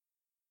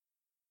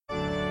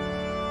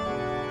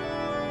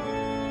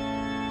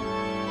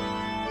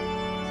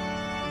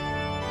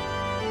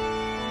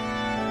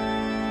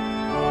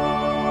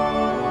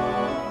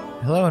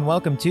Hello and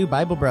welcome to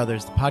Bible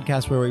Brothers, the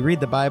podcast where we read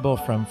the Bible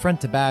from front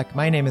to back.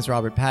 My name is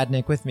Robert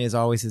Padnick. With me as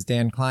always is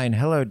Dan Klein.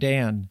 Hello,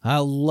 Dan.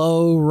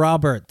 Hello,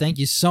 Robert. Thank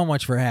you so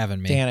much for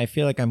having me. Dan, I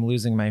feel like I'm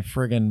losing my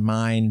friggin'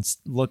 mind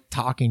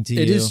talking to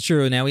you. It is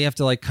true. Now we have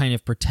to kind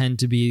of pretend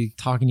to be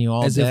talking to you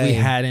all as day. if we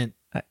hadn't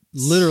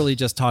literally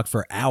just talked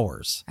for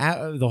hours.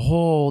 The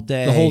whole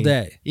day. The whole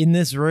day. In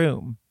this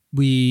room.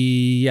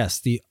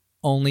 The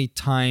only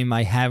time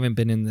I haven't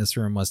been in this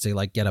room was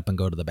to get up and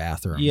go to the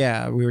bathroom.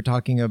 Yeah, we were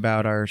talking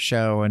about our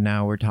show and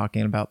now we're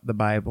talking about the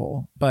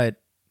Bible. But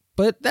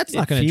that's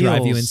not going to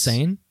drive you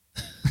insane.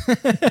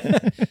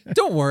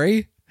 Don't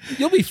worry.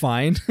 You'll be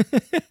fine.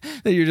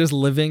 That you're just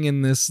living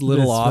in this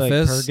little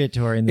office.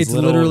 Purgatory in this it's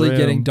little literally room.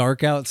 getting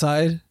dark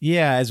outside.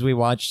 Yeah, as we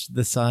watch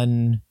the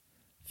sun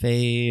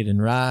fade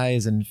and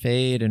rise and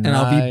fade and rise.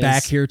 I'll be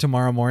back here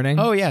tomorrow morning.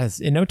 Oh, yes.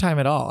 In no time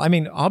at all. I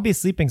mean, I'll be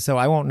sleeping, so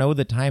I won't know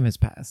the time has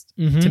passed.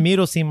 Mm-hmm. To me,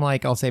 it'll seem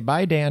like I'll say,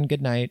 bye, Dan.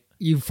 Good night.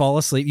 You fall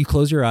asleep. You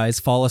close your eyes,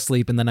 fall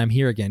asleep, and then I'm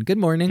here again. Good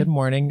morning. Good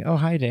morning. Oh,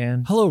 hi,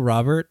 Dan. Hello,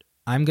 Robert.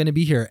 I'm going to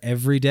be here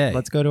every day.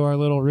 Let's go to our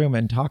little room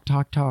and talk.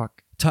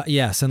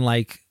 Yes, and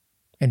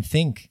and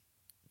think.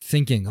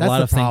 Thinking. That's a lot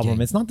the of problem.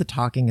 thinking. It's not the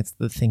talking, it's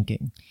the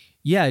thinking.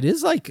 Yeah, it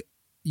is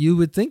you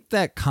would think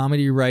that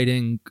comedy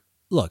writing,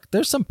 look,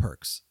 there's some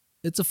perks.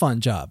 It's a fun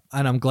job,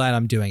 and I'm glad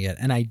I'm doing it.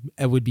 And I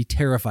would be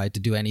terrified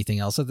to do anything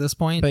else at this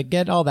point. But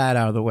get all that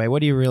out of the way. What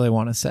do you really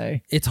want to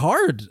say? It's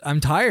hard. I'm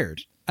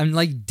tired. I'm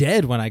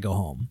dead when I go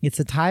home. It's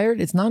a tired.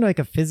 It's not like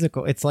a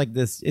physical. It's like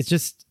this. It's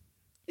just,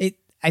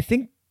 I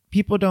think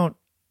people don't,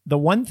 the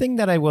one thing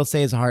that I will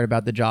say is hard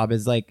about the job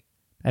is I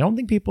don't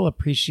think people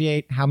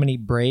appreciate how many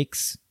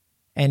breaks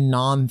and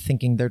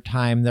non-thinking their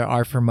time there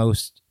are for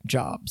most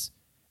jobs.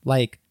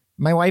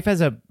 My wife has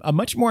a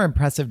much more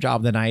impressive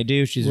job than I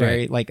do. She's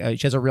very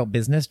she has a real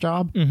business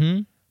job.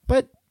 Mm-hmm.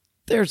 But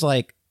there's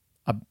a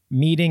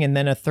meeting and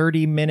then a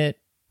 30-minute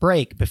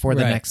break before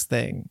the next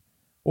thing.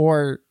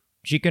 Or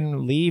she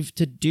can leave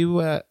to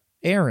do a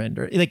errand,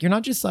 or you're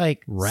not just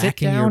sit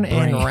down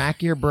and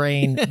rack your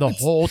brain the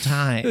whole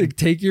time.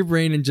 Take your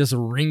brain and just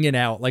wring it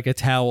out like a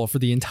towel for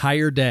the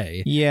entire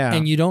day. Yeah.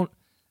 And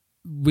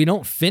we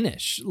don't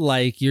finish.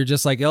 You're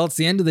just oh, it's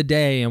the end of the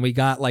day and we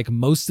got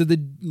most of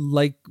the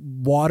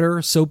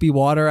water, soapy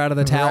water out of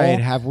the towel.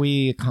 Right. Have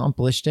we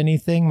accomplished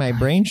anything? My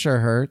brain sure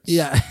hurts.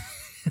 Yeah.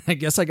 I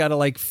guess I got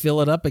to fill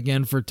it up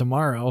again for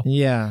tomorrow.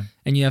 Yeah.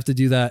 And you have to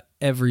do that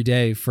every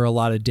day for a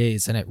lot of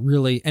days. And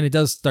it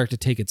does start to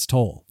take its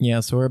toll.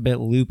 Yeah. So we're a bit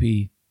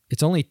loopy.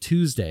 It's only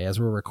Tuesday as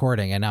we're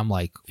recording. And I'm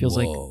feels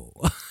whoa.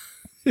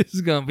 This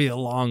is going to be a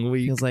long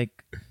week. Feels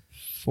like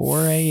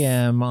 4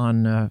 a.m.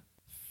 on a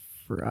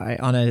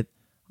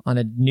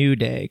new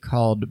day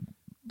called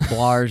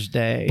Blar's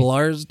Day.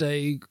 Blar's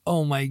Day.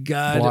 Oh my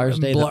God. Blar's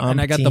Day. And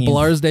I got the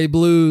Blar's Day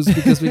blues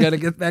because we got to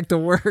get back to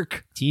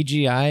work.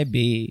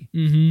 TGIB.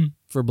 Mm-hmm.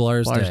 For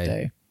Blar's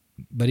Day.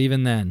 But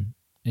even then,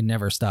 it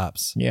never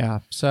stops. Yeah.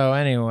 So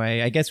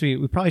anyway, I guess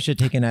we probably should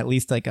have taken at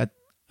least a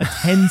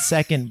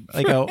 10-second,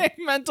 a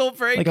mental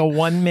break, a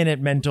 1 minute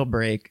mental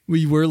break.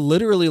 We were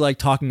literally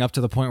talking up to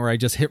the point where I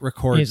just hit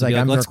record. He's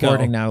I'm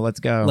recording now. Let's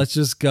go. Let's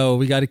just go.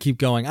 We got to keep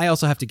going. I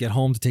also have to get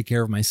home to take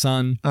care of my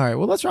son. All right.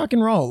 Well, let's rock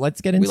and roll.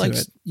 Let's get into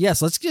it.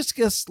 Yes. Let's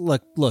just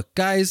look,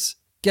 guys,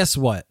 guess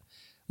what?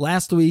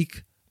 Last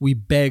week we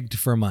begged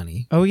for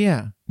money. Oh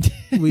yeah.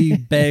 We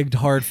begged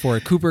hard for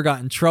it. Cooper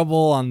got in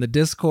trouble on the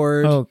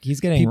Discord. Oh,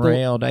 he's getting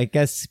railed. I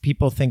guess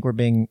people think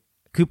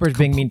Cooper's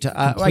being mean to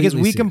us. I guess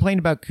we complained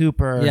about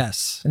Cooper.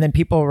 Yes. And then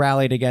people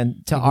rallied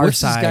again to our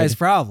side. What's this guy's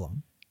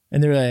problem?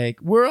 And they're like,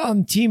 we're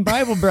on Team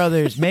Bible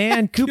Brothers,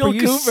 man. Cooper,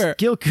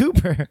 kill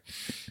Cooper.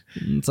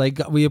 It's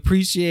we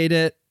appreciate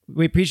it.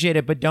 We appreciate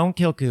it, but don't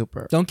kill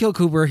Cooper. Don't kill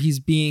Cooper. He's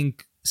being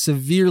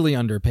severely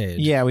underpaid.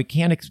 Yeah, we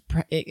can't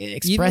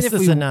express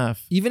this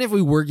enough. Even if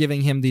we were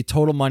giving him the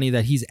total money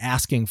that he's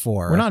asking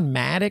for. We're not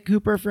mad at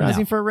Cooper for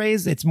asking for a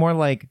raise. It's more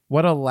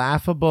what a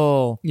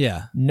laughable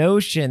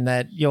notion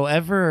that you'll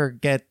ever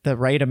get the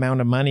right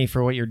amount of money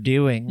for what you're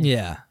doing.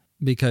 Yeah,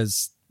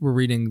 because we're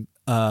reading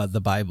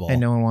the Bible.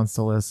 And no one wants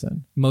to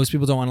listen. Most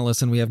people don't want to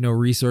listen. We have no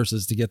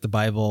resources to get the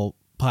Bible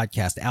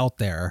podcast out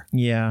there.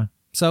 Yeah.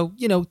 So,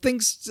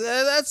 things,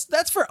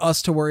 that's for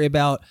us to worry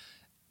about.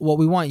 What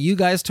we want you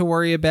guys to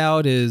worry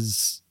about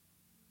is,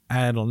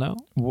 I don't know.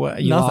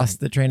 What, you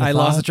lost the train of thought? I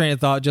lost the train of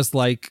thought. Just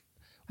I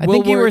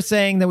think you were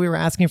saying that we were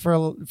asking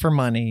for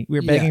money. We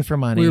were begging for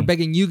money. We were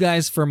begging you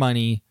guys for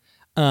money.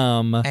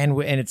 And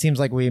it seems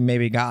like we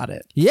maybe got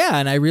it. Yeah.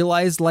 And I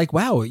realized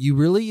wow,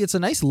 it's a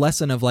nice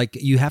lesson of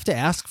you have to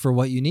ask for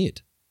what you need.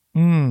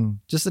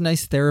 Just a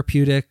nice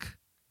therapeutic,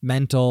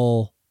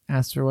 mental.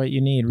 Ask for what you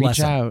need.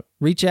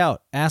 Reach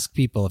out. Ask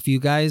people. If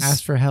you guys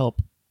ask for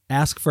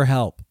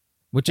help.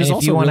 Which is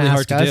also really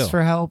hard to do. If you want to ask us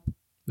for help,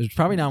 there's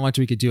probably not much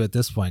we could do at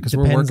this point because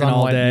we're working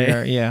all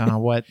day.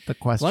 What the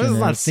question is. As long as it's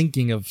not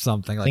thinking of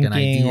something like an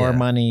idea or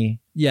money.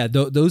 Yeah,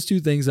 those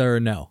two things are a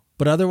no.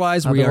 But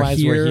otherwise we're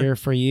here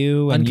for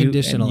you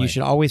unconditionally. And you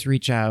should always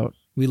reach out.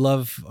 We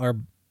love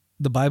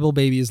the Bible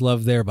babies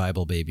love their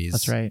Bible babies.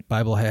 That's right.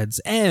 Bible heads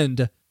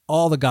and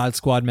all the God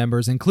Squad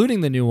members,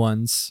 including the new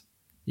ones.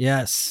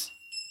 Yes.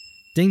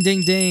 Ding,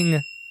 ding,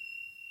 ding.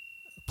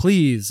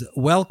 Please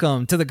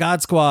welcome to the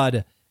God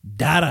Squad,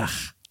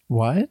 Darach.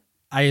 What?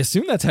 I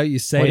assume that's how you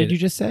say it. What did you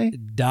just say?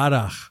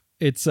 Darach.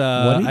 It's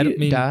What did I don't you,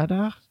 mean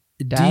Dada?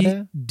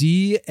 Dada?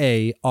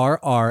 Darragh.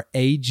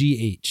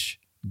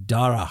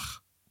 Darach.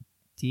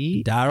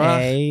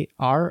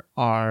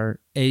 D-A-R-R.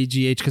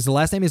 because the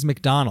last name is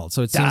McDonald,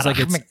 so it seems like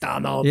it's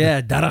McDonald.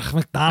 yeah, Darach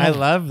McDonald. I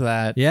love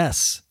that.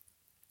 Yes.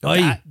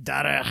 Oi,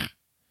 Darach.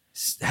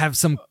 have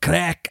some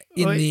crack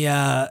in Oi.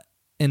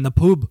 the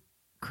pub.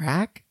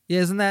 Crack? Yeah,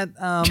 isn't that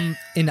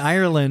in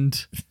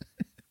Ireland?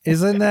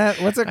 Isn't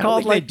that what's it I don't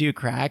called? think they do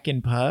crack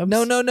in pubs.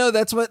 No.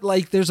 That's what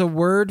there's a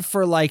word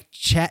for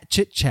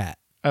chit chat,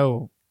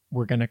 Oh,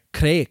 we're gonna.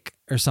 crack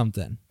or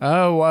something.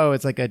 Oh, whoa!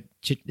 It's like a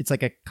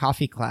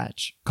coffee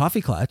clatch,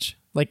 Coffee clutch.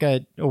 like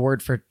a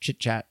word for chit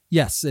chat.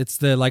 Yes, it's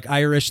the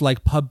Irish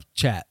pub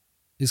chat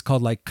is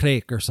called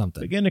crack or We're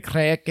something. gonna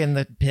crack in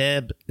the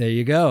pub There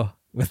you go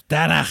with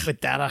Darach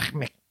with Darach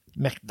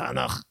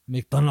McDonald.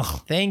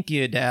 McDonald. Thank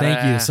you, Darach.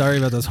 Thank you. Sorry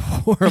about those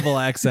horrible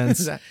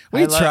accents.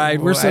 We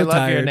tried. We're so I love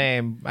tired. your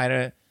name. I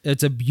don't.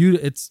 It's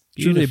it's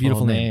truly a beautiful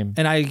Beautiful name. name.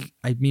 And I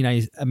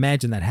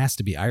imagine that has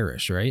to be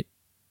Irish, right?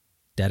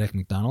 Derek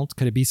McDonald.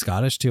 Could it be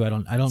Scottish too? I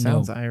don't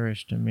Sounds know.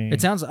 Irish to me.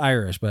 It sounds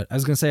Irish, but I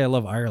was gonna say I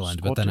love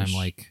Ireland, but then I'm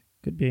Scottish.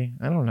 Could be.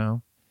 I don't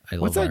know. I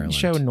love What's that Ireland.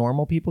 show?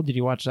 Normal People. Did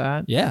you watch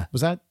that? Yeah,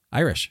 Was that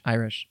Irish.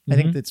 Irish? I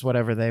think it's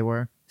whatever they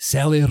were.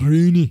 Sally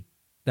Rooney.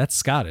 That's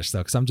Scottish though,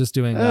 because I'm just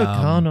doing. Oh,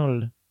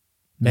 Connell.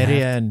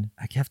 Marianne.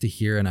 I have to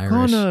hear an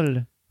Irish.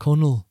 Connell.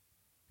 Connell.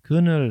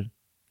 Connell.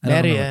 I don't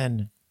know.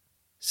 Marianne.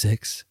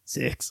 6.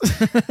 6.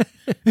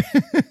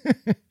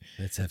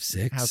 Let's have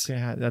 6.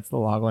 That's the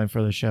logline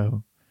for the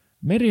show.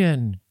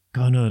 Marianne.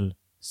 Connell.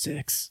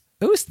 6.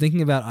 I was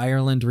thinking about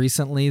Ireland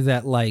recently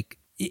that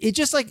it's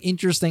just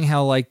interesting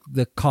how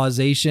the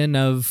causation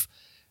of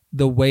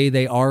the way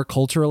they are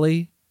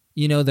culturally,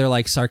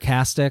 they're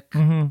sarcastic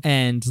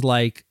and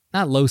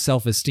not low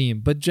self-esteem,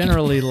 but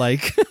generally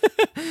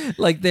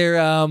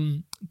they're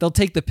they'll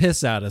take the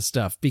piss out of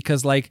stuff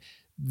because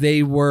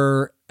they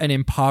were an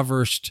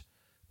impoverished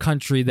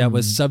country that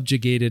was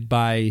subjugated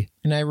by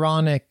An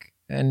ironic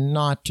and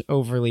not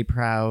overly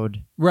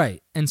proud,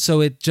 right. And so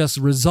it just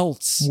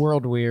results.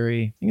 world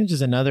weary. I think it's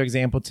just another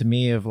example to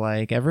me of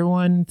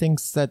everyone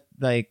thinks that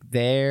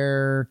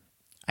their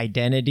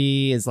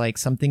identity is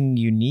something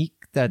unique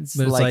that's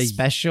But it's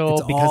special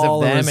it's because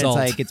all of a them. result.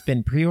 It's it's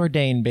been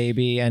preordained,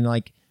 baby, and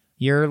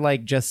you're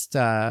just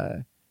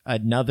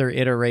another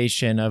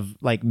iteration of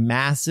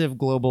massive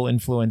global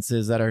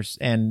influences that are,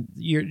 and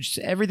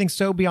everything's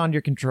so beyond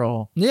your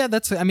control. Yeah,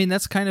 that's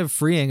kind of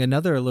freeing.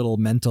 Another little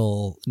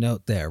mental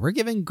note there. We're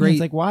giving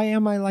great. It's why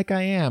am I like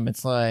I am?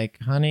 It's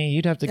honey,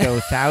 you'd have to go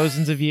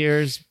thousands of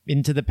years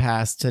into the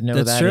past to know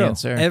That's that true.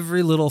 answer.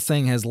 Every little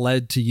thing has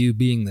led to you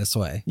being this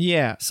way.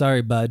 Yeah.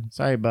 Sorry, bud.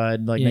 Sorry,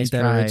 bud. You ain't Nice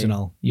that try.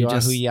 original. You You are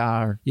just- who you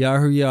are. Yar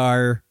who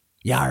yar.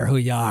 Yar who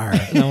yar.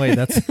 No, wait,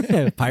 that's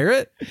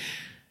pirate?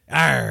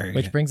 Arg.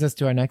 Which brings us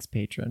to our next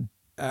patron.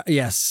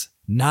 Yes.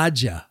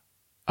 Nadja.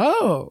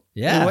 Oh,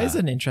 Yeah. It was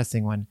an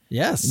interesting one.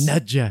 Yes.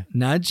 Nadja.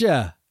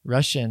 Nadja.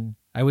 Russian.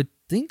 I would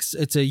think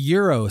it's a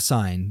euro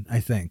sign, I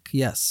think.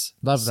 Yes.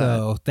 Love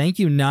So thank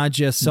you,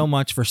 Nadja, so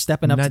much for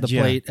stepping up to the Nadja.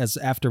 plate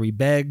after we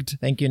begged.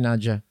 Thank you,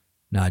 Nadja.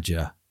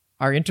 Nadja.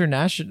 Our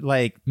international,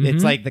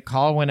 it's the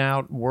call went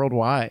out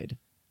worldwide,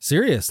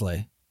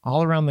 Seriously.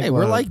 all around the Hey,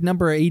 globe. we're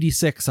number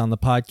 86 on the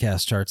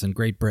podcast charts in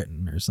Great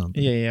Britain or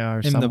something. yeah, or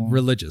In some, the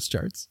religious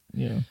charts.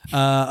 yeah.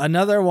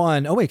 Another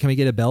one. Oh, wait, can we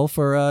get a bell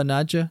for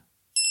Nadja?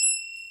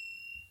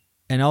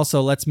 And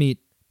also, let's meet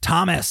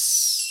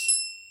Thomas.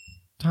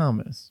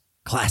 Thomas.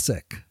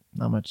 Classic.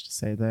 Not much to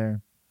say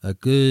there. A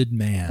good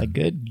man. A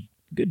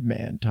good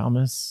man,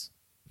 Thomas.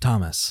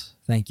 Thomas.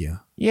 Thank you.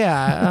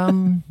 Yeah.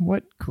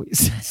 What can we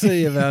say?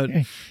 Say about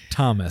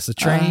Thomas. The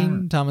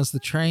train. Thomas the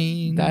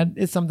train. That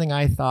is something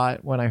I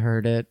thought when I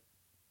heard it.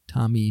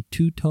 Tommy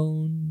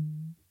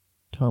Two-Tone.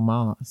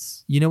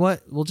 Tomas. You know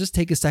what? We'll just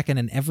take a second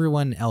and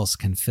everyone else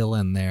can fill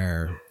in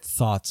their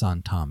thoughts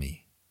on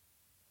Tommy.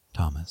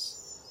 Thomas.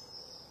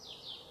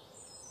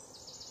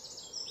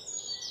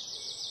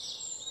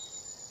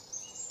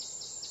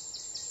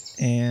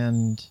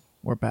 And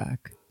we're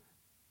back.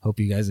 Hope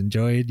you guys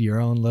enjoyed your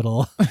own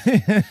little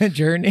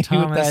Journey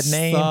Thomas with that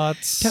name.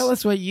 thoughts. Tell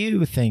us what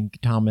you think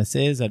Thomas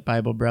is at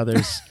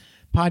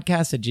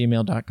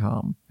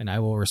BibleBrothersPodcast@gmail.com. And I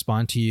will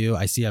respond to you.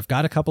 I see I've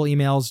got a couple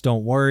emails.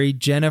 Don't worry.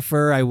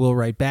 Jennifer, I will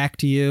write back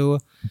to you.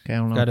 Okay, I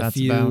don't know Got what a that's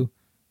few. about.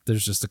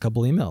 There's just a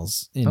couple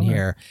emails in Okay.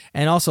 here.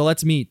 And also,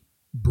 let's meet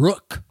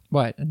Brooke.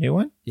 What, a new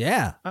one?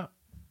 Yeah. Oh.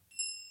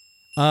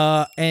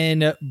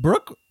 And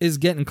Brooke is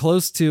getting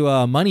close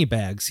to money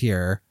bags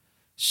here.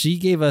 She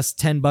gave us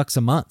 $10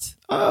 a month.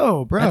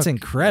 Oh, bro. That's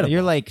incredible.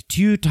 You're like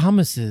two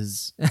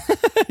Thomases.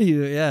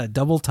 Yeah,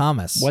 double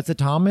Thomas. What's a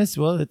Thomas?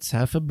 Well, it's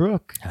half a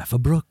Brooke. Half a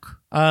Brooke.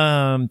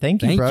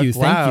 Thank you, Thank Brooke. you,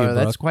 thank wow, you, Brooke.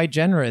 that's quite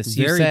generous.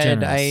 You Very said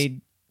generous.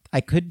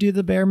 I could do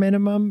the bare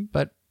minimum,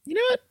 but you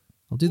know what?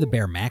 I'll do the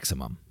bare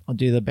maximum. I'll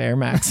do the bare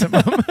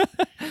maximum.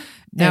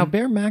 Now, And-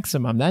 bare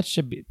maximum, that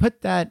should be,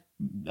 put that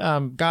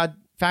God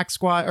Fact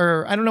Squad,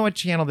 or I don't know what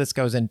channel this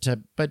goes into,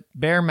 but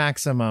Bear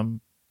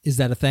Maximum. Is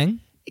that a thing?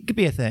 It could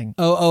be a thing.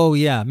 Oh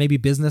yeah, maybe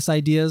business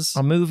ideas.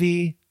 A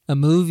movie A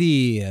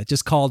movie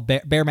just called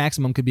Bear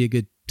Maximum could be a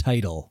good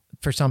title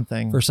for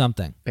something. for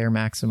something. Bear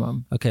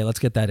Maximum. Okay, let's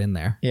get that in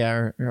there.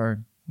 Yeah,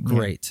 or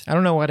Great. I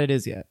don't know what it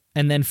is yet.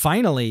 And then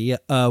finally,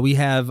 we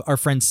have our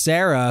friend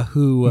Sarah,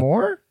 who,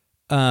 More?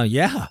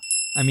 yeah.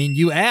 I mean,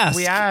 you asked.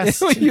 We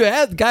asked. You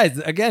asked. Guys,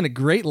 again, a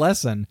great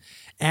lesson.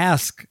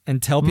 Ask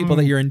and tell people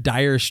that you're in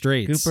dire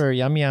straits. Cooper,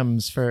 yum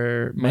yums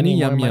for Many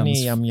more yum money,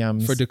 yums yum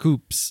yums. for the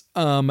coops.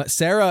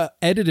 Sarah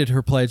edited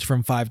her pledge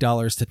from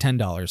 $5 to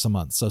 $10 a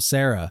month. So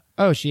Sarah,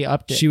 Oh, she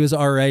upped it. she was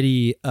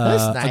already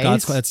That's a nice.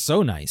 God's. That's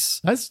so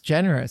nice. That's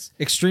generous.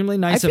 Extremely I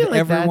nice feel of like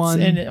everyone.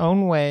 that's in its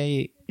own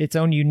way, its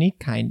own unique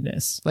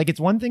kindness. Like it's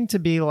one thing to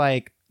be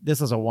like, this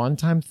is a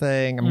one-time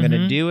thing. I'm going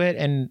to do it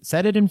and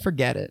set it and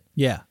forget it.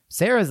 yeah.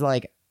 Sarah's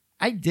like,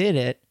 I did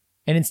it.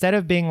 And instead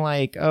of being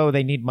like, oh,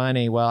 they need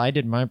money, well, I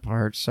did my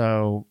part,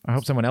 so I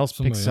hope someone else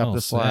picks Somebody up the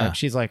else, slack. yeah.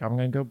 She's like, I'm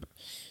going to go,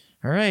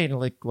 all right,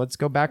 like, let's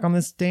go back on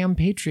this damn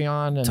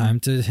Patreon and Time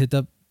to hit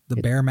the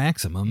Bear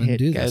Maximum and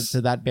do go this.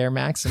 to that bare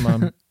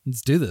maximum.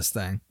 Let's do this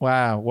thing.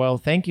 Wow. Well,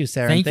 thank you,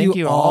 Sarah. Thank and thank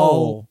you you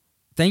all.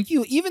 Thank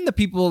you. Even the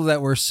people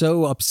that were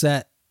so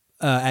upset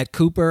at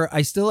Cooper,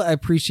 I still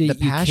appreciate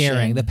The you passion.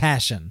 caring. The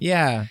passion.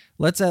 Yeah.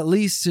 Let's at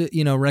least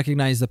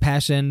recognize the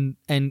passion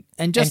and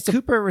just and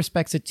Cooper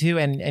respects it too,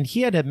 and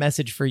he had a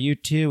message for you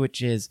too,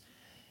 which is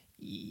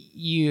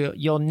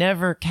you'll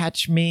never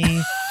catch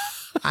me.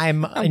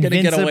 I'm gonna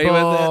invincible. get away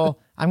with it.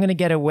 I'm gonna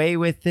get away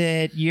with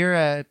it. You're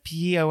a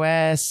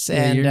POS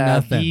Yeah, and you're a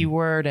nothing. V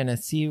word and a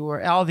C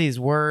word. All these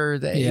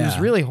words. It was Yeah.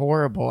 really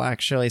horrible,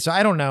 actually. So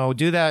I don't know.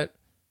 Do that.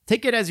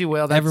 Take it as you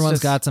will. That's everyone's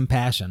just- got some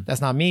passion.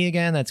 That's not me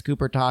again. That's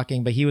Cooper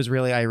talking, but he was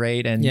really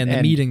irate and Yeah, in the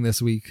and meeting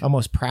this week.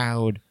 almost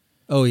proud,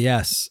 Oh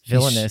yes,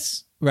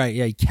 villainous. Right.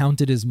 Yeah, he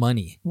counted his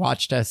money.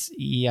 Watched us.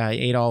 Yeah,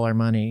 ate all our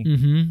money.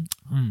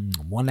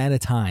 One at a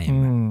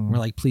time. We're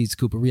like, please,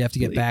 Cooper, we have to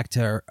get back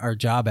to our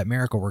job at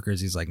Miracle Workers.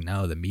 He's like,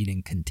 no, the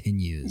meeting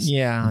continues.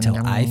 Yeah, Until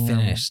no, I no.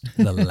 finished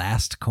the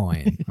last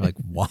coin. We're like,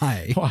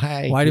 why?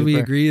 Why? Why did we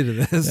Cooper? agree to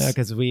this?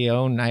 Because I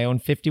own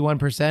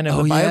 51%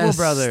 of the Bible yes,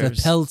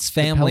 Brothers. the Peltz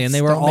family, The and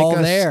they were Peltz don't all make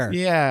us- there,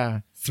 Yeah.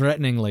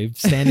 threateningly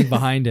standing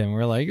behind him.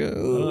 We're like,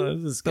 Oh,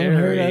 this is don't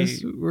hurt scary.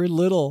 us. We're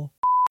little.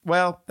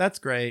 Well, that's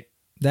great.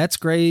 That's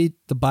great.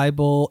 The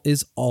Bible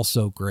is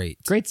also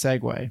great. Great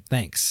segue.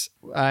 Thanks.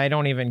 I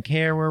don't even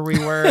care where we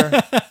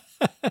were.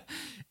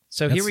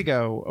 So here we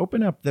go.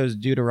 Open up those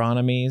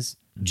Deuteronomies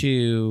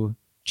to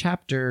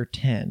chapter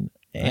 10.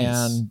 Nice.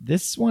 And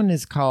this one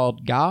is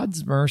called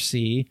God's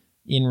Mercy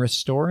in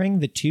Restoring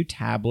the Two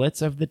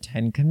Tablets of the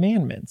Ten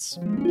Commandments.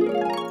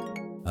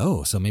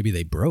 Oh, so maybe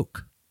they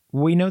broke.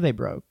 We know they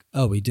broke.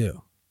 Oh, we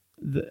do.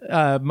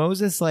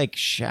 Moses like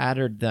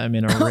shattered them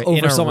in a Over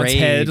in a someone's rage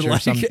head, or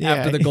like something.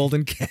 after Yeah. the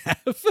golden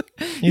calf.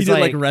 he He's did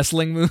like like-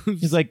 wrestling moves.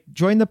 He's like,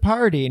 join the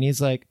party, and he's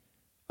like,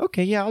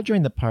 okay, yeah, I'll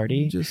join the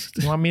party. Just-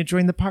 You want me to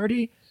join the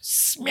party?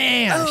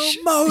 Smash!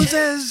 oh,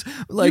 Moses!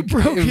 Like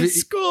broke his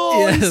skull.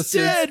 Yes, He's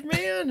dead,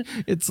 man.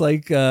 It's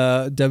like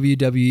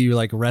WWE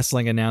like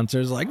wrestling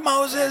announcers, like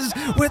Moses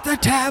with the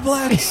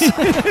tablets. He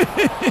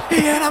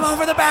hit him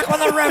over the back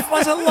when the ref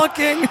wasn't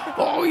looking.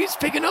 Oh, he's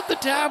picking up the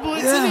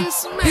tablets Yeah. and he's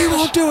smashed. He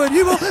won't do it.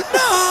 He won't.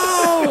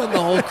 No! And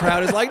the whole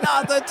crowd is like,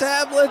 not the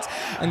tablets.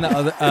 And the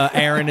other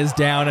Aaron is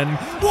down and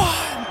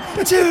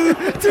 1, 2,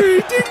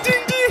 3, ding,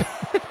 ding, ding.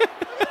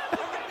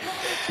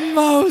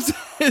 Moses.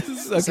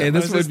 Okay,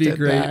 this Moses would be did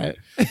great.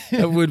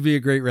 That would be a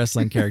great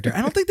wrestling character.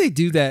 I don't think they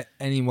do that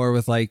anymore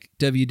with like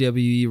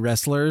WWE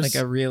wrestlers.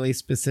 Like a really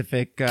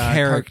specific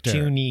character.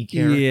 cartoony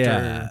character.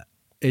 Yeah.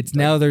 It's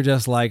now they're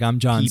just like, I'm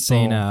John People.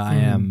 Cena. I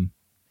am.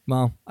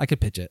 Well, I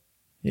could pitch it.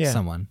 Yeah.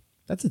 Someone.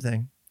 That's a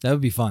thing. That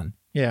would be fun.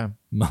 Yeah.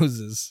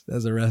 Moses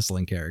as a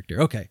wrestling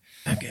character. Okay.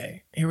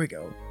 Okay, here we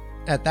go.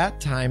 At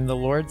that time the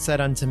Lord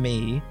said unto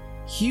me,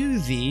 Hew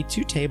thee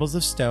 2 tables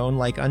of stone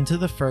like unto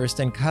the first,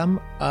 and come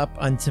up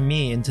unto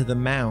me into the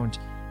mount,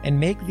 and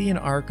make thee an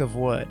ark of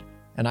wood.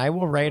 And I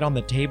will write on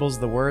the tables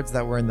the words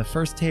that were in the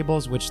first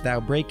tables, which thou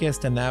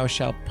breakest, and thou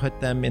shalt put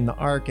them in the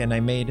ark. And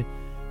I made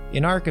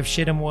an ark of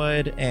shittim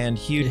wood, and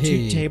hewed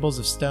Hey. 2 tables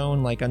of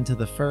stone like unto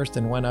the first,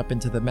 and went up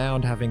into the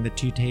mount, having the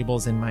 2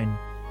 tables in mine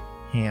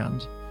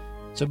hand.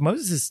 So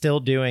Moses is still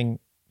doing,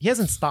 he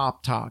hasn't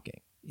stopped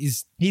talking.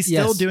 He's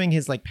still yes. doing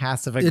his like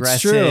passive It's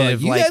aggressive. true.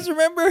 You like, guys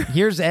remember?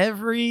 here's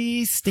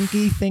every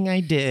stinky thing I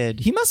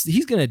did.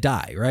 He's going to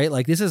die, right?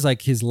 Like this is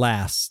like his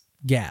last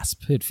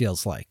gasp, it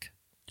feels like.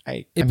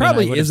 I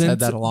Probably I would have isn't. said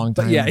that a long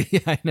but time. yeah,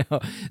 I know.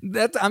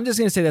 I'm just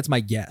going to say that's my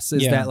guess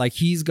is Yeah. that like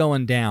he's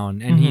going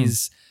down and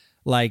he's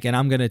like, and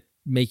I'm going to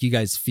make you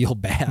guys feel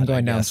bad. I'm going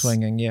I down guess.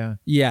 swinging. Yeah.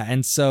 Yeah.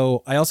 And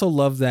so I also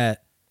love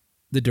that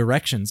the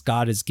directions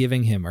God is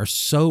giving him are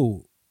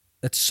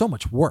that's so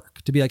much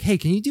work to be like, hey,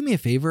 can you do me a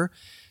favor?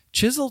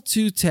 Chisel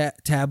 2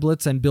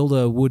 tablets and build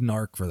a wooden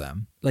ark for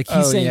them. Like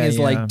he's saying is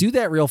like, do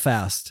that real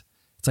fast.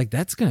 It's like,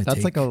 that's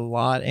That's like a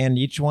lot. And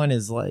each one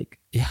is like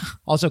yeah.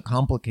 also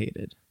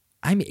complicated.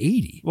 I'm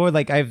 80. Or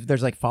like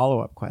there's like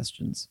follow-up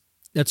questions.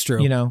 That's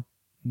true. You know,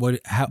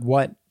 What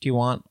do you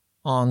want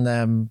on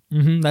them?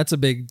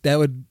 that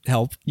would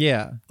help.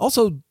 Yeah.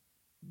 Also,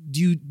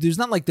 there's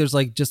not like there's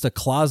like just a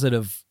closet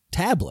of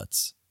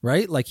tablets,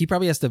 right? Like he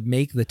probably has to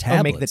make the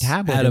tablets. Make the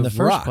tablet out in the of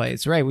first rock.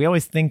 place. Right. We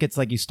always think it's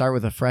like you start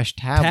with a fresh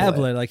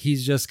tablet. Like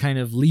he's just kind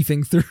of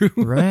leafing through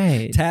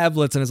Right.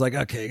 tablets and it's like,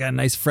 okay, I got a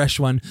nice fresh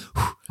one.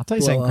 I'll tell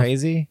you something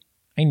crazy.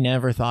 I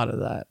never thought of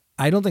that.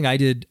 I don't think I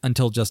did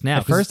until just now.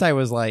 At first I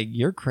was like,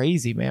 you're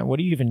crazy, man. What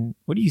are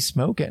you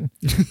smoking?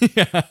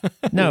 Yeah.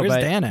 No, Where's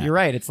but Dan at? you're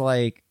right. It's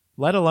like,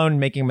 let alone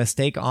making a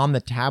mistake on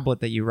the tablet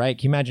that you write.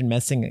 Can you imagine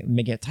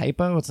making a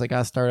typo? It's like,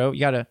 gotta start out.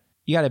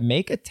 You gotta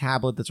make a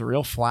tablet that's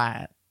real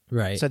flat.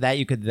 Right. So that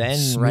you could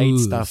then write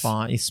stuff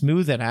on. You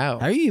smooth it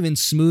out How are you even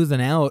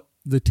smoothing out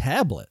the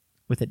tablet?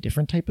 with a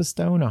different type of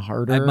stone, a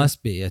harder. It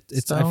must be. It's.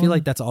 I stone? feel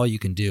like that's all you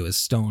can do is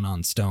stone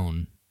on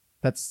stone.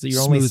 That's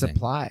your only Smoothing.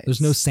 supply. There's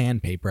no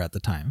sandpaper at the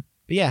time.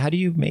 But yeah, how do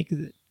you make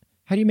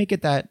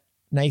it that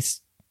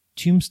nice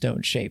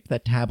tombstone shape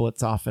that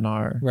tablets often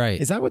are? Right.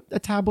 Is that what a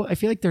tablet? I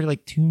feel like they're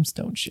like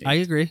tombstone shaped. I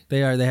agree.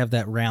 They are. They have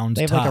that round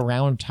They have top. like a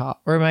round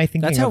top. Or am I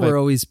thinking That's how of we're a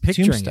always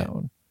picturing it.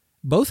 tombstone?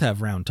 Both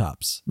have round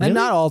tops. Really? And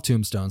not all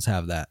tombstones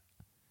have that.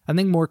 I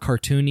think more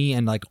cartoony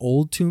and like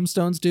old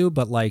tombstones do,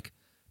 but like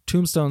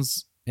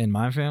tombstones in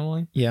my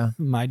family, Yeah.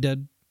 my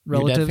dead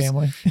Your dead relatives,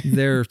 family?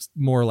 they're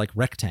more like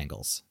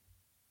rectangles.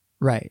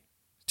 Right.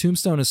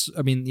 Tombstone is,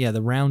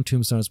 the round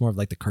tombstone is more of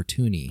like the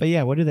cartoony. But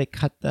yeah, what do they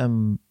cut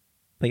them?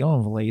 They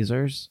don't have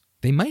lasers.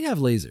 They might have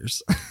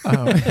lasers.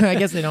 Oh, I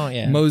guess they don't.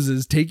 Yeah.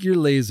 Moses, take your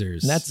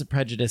lasers. And that's a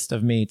prejudice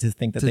of me to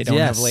think that they don't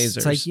have lasers.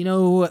 It's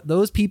like,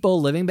 those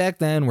people living back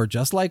then were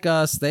just like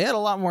us. They had a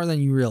lot more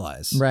than you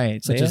realize.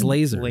 Right. Such They as had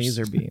lasers.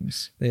 Laser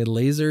beams. They had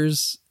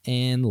lasers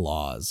and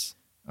laws.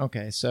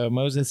 Okay, so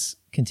Moses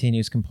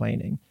continues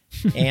complaining.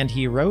 And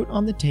he wrote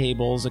on the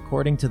tables,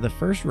 according to the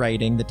first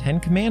writing, the 10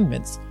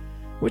 Commandments,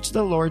 which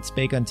the Lord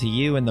spake unto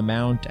you in the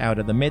mount out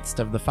of the midst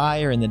of the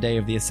fire in the day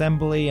of the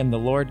assembly, and the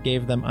Lord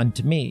gave them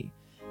unto me.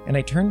 And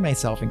I turned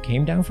myself and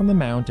came down from the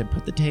mount and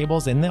put the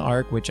tables in the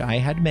ark which I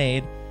had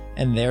made,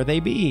 and there they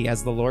be,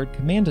 as the Lord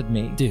commanded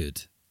me.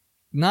 Dude,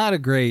 not a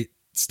great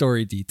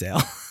story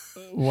detail.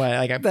 What?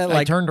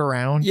 I turned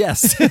around?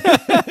 Yes.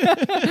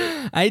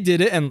 I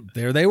did it, and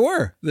there they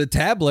were. The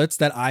tablets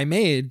that I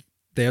made,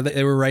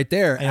 they were right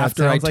there And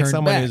after I it sounds like turned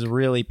someone back. who's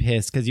really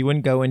pissed because you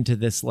wouldn't go into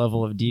this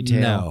level of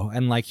detail. No,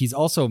 and like he's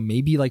also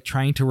maybe like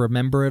trying to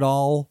remember it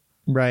all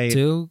Right.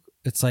 too.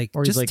 It's like,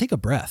 Or he's just like- take a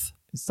breath.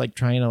 It's like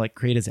trying to like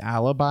create his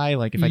alibi.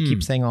 Like if I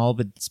keep saying all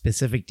the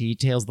specific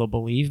details, they'll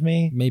believe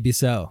me. Maybe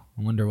so.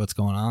 I wonder what's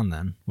going on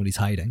then, what he's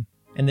hiding.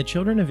 And the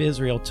children of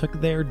Israel took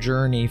their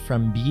journey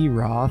from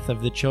Beeroth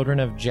of the children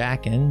of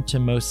Jachin to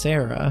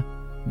Mosera.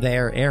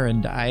 There Aaron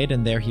died,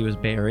 and there he was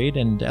buried,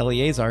 and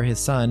Eleazar his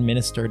son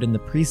ministered in the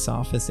priest's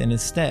office in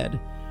his stead.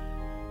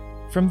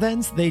 From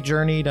thence they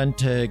journeyed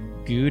unto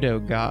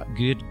Gudgoda.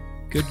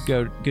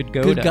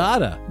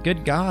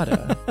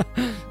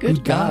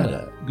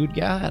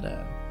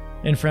 Gudgoda.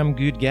 And from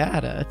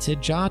Gudgoda to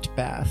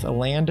Jotbath, a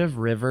land of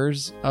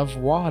rivers of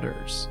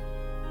waters.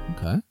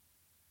 Okay.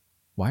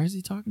 Why is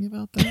he talking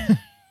about that?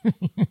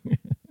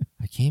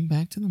 I came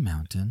back to the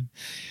mountain,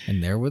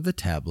 and there were the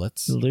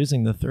tablets.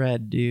 Losing the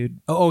thread, dude.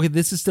 Oh, okay.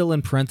 This is still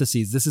in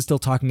parentheses. This is still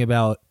talking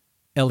about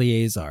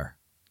Eleazar.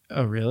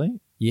 Oh,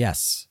 really?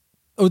 Yes.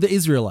 Oh, the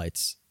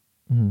Israelites.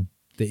 Mhm.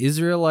 The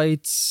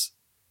Israelites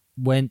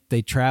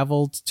they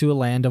traveled to a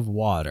land of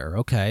water.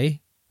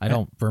 Okay. I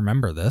don't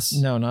remember this.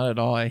 No, not at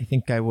all. I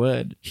think I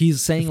would.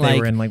 He's saying If they like,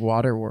 were in like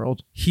Waterworld.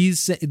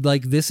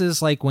 this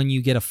is like when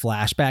you get a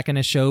flashback in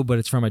a show, but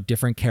it's from a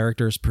different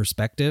character's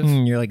perspective.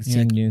 You're like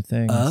seeing new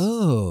things.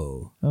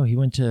 Oh, He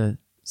went to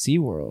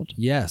SeaWorld.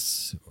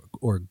 yes.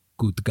 Or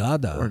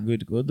Gudgoda. Or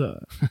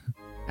Gudgoda.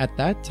 At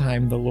that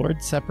time, the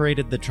Lord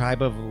separated the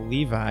tribe of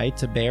Levi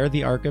to bear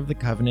the ark of the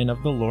covenant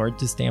of the Lord,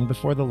 to stand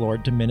before the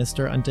Lord, to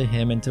minister unto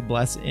him, and to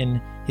bless in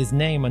his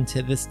name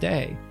unto this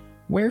day.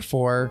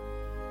 Wherefore,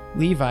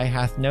 Levi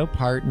hath no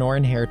part nor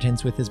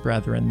inheritance with his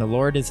brethren. The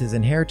Lord is his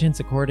inheritance,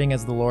 according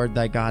as the Lord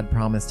thy God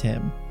promised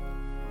him.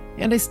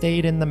 And I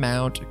stayed in the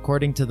mount,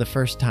 according to the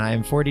first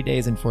time, 40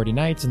 days and 40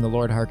 nights, and the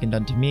Lord hearkened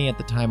unto me at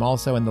the time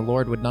also, and the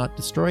Lord would not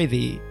destroy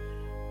thee.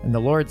 And the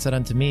Lord said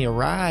unto me,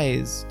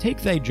 Arise,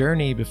 take thy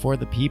journey before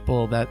the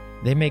people, that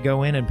they may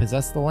go in and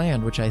possess the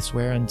land which I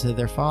swear unto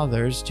their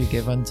fathers to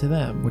give unto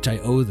them. which I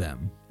owe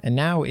them. And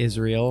now,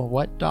 Israel,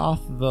 what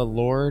doth the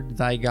Lord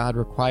thy God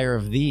require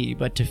of thee,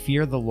 but to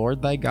fear the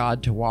Lord thy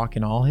God, to walk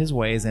in all his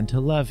ways, and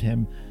to love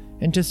him,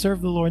 and to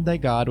serve the Lord thy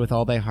God with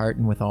all thy heart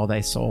and with all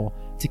thy soul,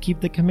 to keep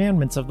the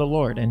commandments of the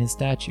Lord and his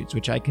statutes,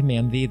 which I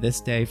command thee this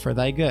day for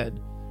thy good?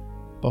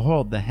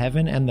 Behold, the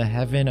heaven and the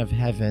heaven of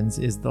heavens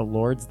is the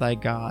Lord's thy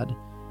God,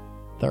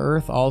 the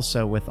earth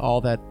also with all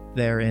that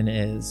therein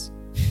is.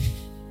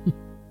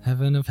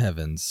 Heaven of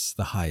heavens,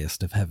 the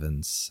highest of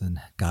heavens,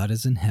 and God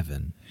is in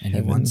heaven, and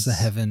he wants a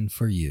Heavens. heaven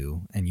for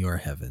you and your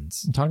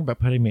heavens. I'm talking about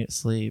putting me to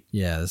sleep.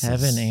 Yeah, this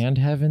Heaven is, and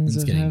heavens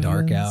it's of getting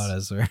dark heavens. out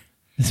as we're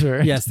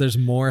Yes, there's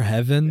more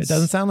heavens. It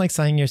doesn't sound like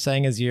something you're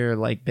saying as you're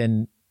like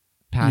you're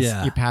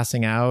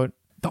passing out.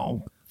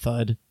 Donk,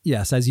 thud.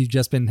 Yes, as you've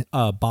just been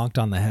bonked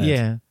on the head.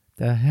 Yeah.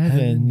 The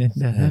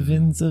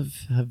heavens of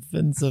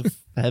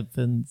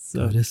heavens.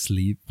 Go to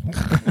sleep.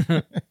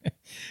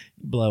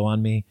 Blow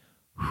on me.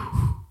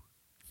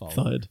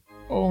 Thud.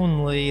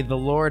 Only the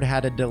Lord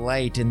had a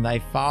delight in thy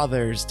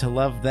fathers to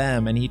love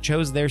them, and he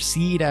chose their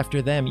seed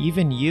after them,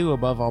 even you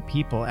above all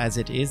people, as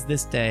it is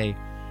this day.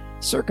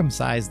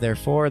 Circumcise,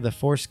 therefore, the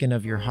foreskin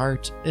of your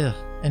heart,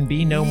 and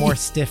be no more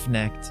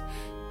stiff-necked.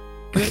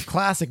 Good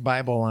classic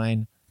Bible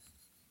line.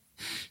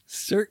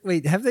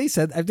 Wait, have they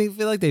said? I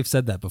feel like they've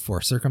said that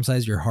before.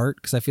 Circumcise your heart,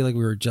 because I feel like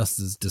we were just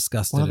as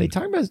disgusted. Well, they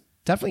talk about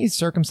definitely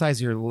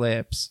circumcise your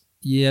lips.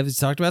 Yeah, they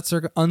talked about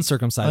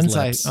uncircumcised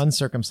lips.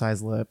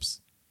 Uncircumcised lips.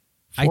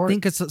 I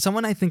think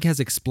someone has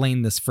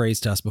explained this phrase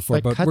to us before,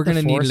 but we're going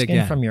to need it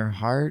again. From your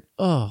heart.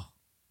 Oh,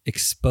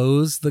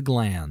 expose the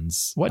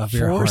glands of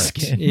your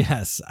foreskin? Heart.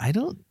 Yes, I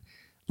don't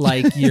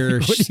like your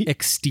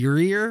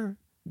exterior.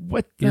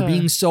 You're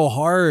being so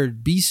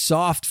hard. Be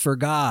soft for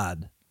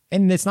God.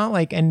 And it's not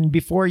like, and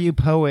before you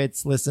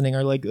poets listening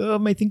are like,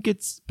 I think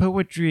it's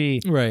poetry.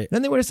 Right.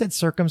 Then they would have said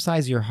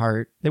circumcise your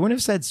heart. They wouldn't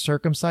have said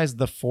circumcise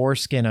the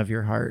foreskin of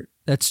your heart.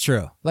 That's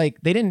true. Like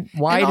they didn't,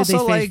 why did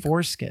they say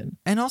foreskin?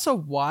 And also,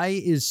 why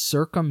is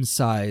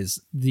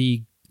circumcise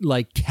the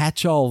like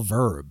catch-all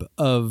verb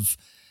of,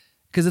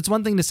 because it's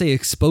one thing to say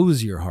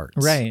expose your heart.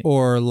 Right.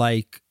 Or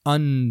like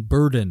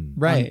unburden.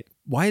 Right.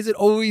 Why is it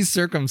always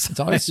circumcised?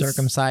 It's always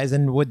circumcised.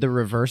 And would the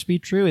reverse be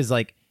true? Is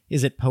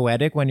it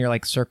poetic when you're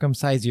like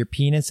circumcise your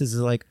penis? Is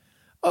it like,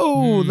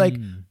 like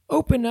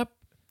open up,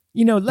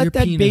 let your that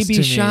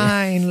baby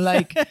shine.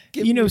 Like,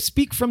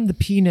 speak from the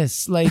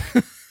penis, like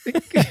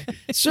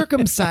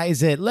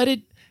circumcise it, let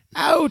it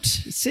out,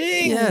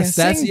 sing. Yes,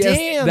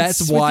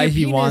 that's why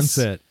he wants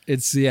it.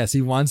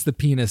 He wants the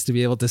penis to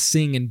be able to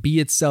sing and be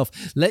itself.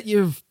 Let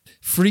your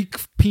freak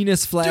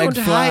penis flag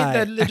Don't fly. hide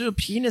that little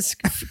penis.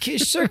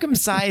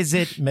 Circumcise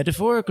it,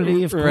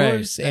 metaphorically, of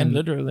course, and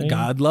literally.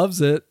 God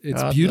loves it.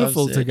 It's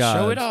beautiful to God.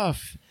 Show it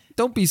off.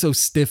 Don't be so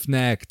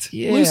stiff-necked.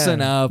 Yeah.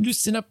 Loosen up.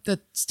 Loosen up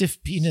that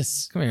stiff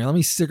penis. Come here. Let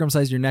me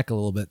circumcise your neck a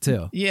little bit,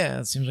 too. Yeah,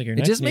 it seems like your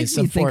neck It just makes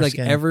me think like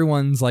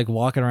everyone's like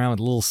walking around with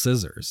little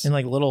scissors. And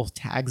like little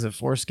tags of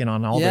foreskin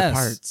on all their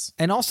parts.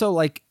 And also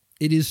like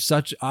it is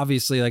such,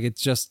 obviously, like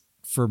it's just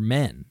for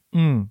men.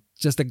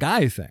 Just a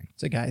guy thing.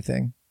 It's a guy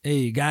thing.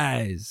 Hey,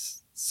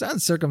 guys.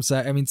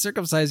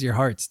 Circumcise your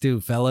hearts,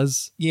 too,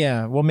 fellas.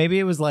 Yeah. Well, maybe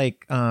it was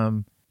like,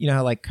 how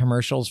like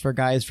commercials for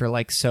guys for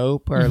like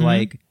soap or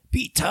like,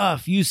 be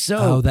tough, use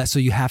soap. Oh, that's so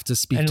you have to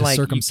speak to like,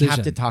 circumcision. You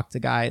have to talk to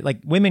guys. Like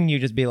women, you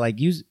just be like,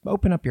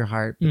 open up your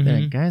heart. But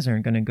then guys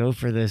aren't going to go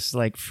for this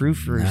like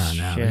frou-frou shit.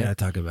 No, we gotta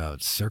talk about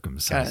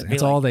circumcising.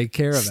 That's all they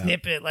care about.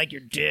 Snip it like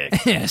your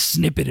dick. Yeah,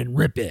 snip it and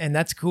rip it. And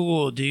that's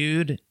cool,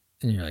 dude.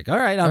 And you're like, all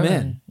right, I'm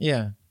in.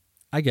 Yeah.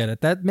 I get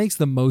it. That makes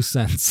the most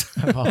sense.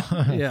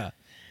 Yeah.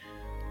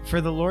 For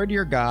the Lord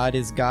your God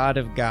is God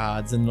of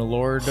gods and the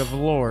Lord of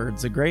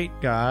lords, a great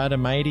God, a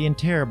mighty and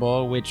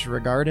terrible, which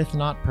regardeth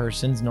not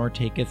persons nor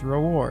taketh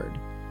reward.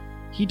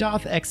 He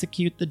doth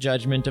execute the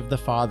judgment of the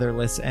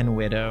fatherless and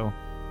widow,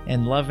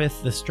 and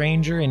loveth the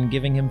stranger in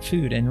giving him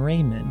food and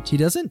raiment. He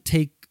doesn't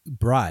take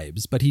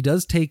bribes, but he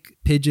does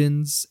take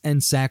pigeons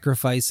and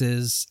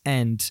sacrifices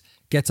and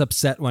gets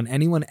upset when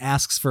anyone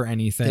asks for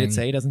anything. Did it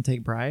say he doesn't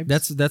take bribes?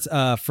 That's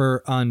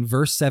for on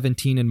verse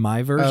 17 in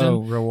my version. Oh,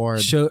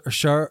 reward.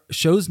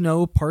 Shows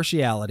no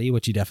partiality,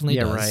 which he definitely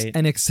does, right.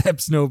 and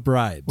accepts no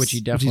bribes, which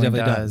he definitely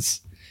does.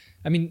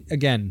 I mean,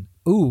 again,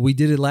 we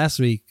did it last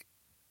week.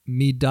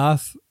 Me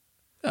doth.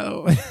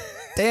 Oh,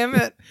 damn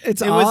it! It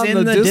was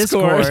in the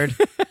Discord.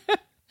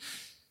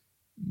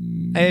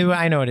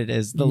 I know what it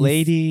is. The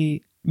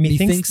lady.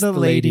 Methinks the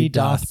lady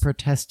doth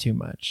protest too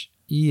much.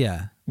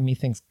 Yeah.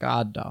 Methinks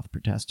God doth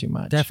protest too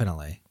much.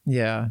 Definitely.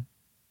 Yeah.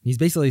 He's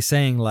basically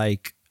saying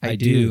like, I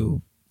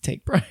do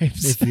take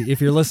bribes.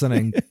 if you're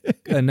listening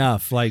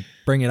enough, like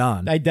bring it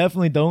on. I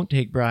definitely don't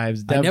take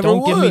bribes. I never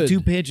don't would. Give me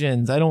 2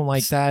 pigeons. I don't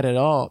like that at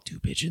all. 2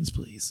 pigeons,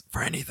 please.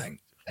 For anything.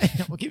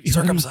 I'll give you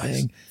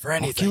circumcised. For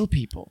anything. I'll kill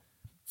people.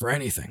 For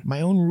anything. My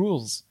own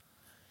rules.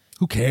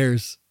 Who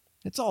cares?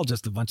 It's all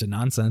just a bunch of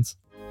nonsense.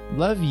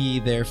 Love ye,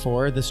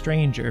 therefore, the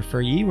stranger, for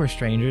ye were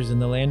strangers in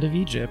the land of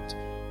Egypt.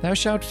 Thou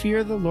shalt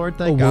fear the Lord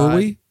thy God. Were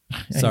we?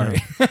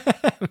 Sorry.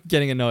 I'm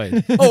getting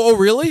annoyed. Oh,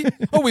 really?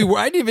 We were.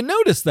 I didn't even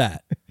notice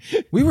that.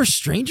 We were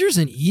strangers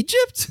in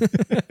Egypt?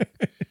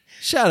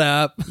 Shut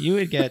up. You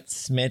would get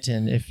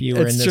smitten if you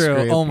were It's in this true.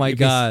 group. Oh my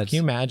God. Can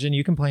you imagine?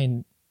 You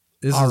complain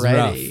this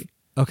already. Is rough.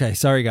 Okay,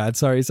 sorry, God.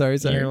 Sorry.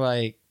 And you're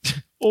like,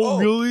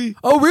 really?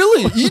 Oh,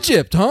 really?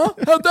 Egypt, huh?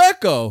 How'd that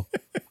go?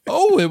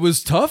 Oh, it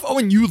was tough. Oh,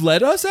 and you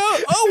let us out?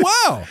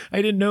 Oh, wow.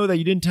 I didn't know that.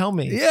 You didn't tell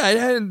me. Yeah, I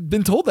hadn't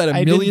been told that a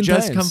million times. I didn't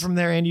just come from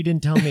there and you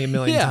didn't tell me a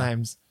million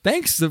times.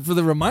 Thanks for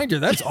the reminder.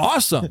 That's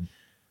awesome.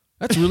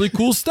 That's really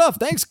cool stuff.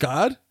 Thanks,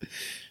 God.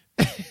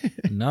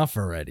 Enough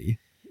already.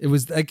 It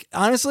was like,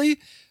 honestly,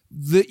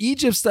 the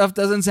Egypt stuff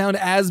doesn't sound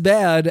as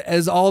bad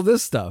as all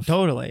this stuff.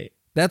 Totally.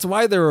 That's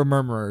why there were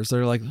murmurers.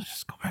 They're like, let's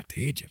just go back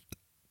to Egypt.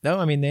 No,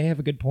 I mean, they have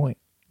a good point.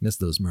 Miss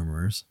those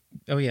murmurers.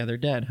 Oh, yeah, they're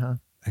dead, huh?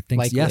 I think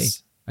Likely.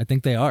 yes. I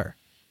think they are.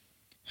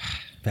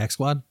 Pack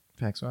Squad.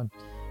 Facts one.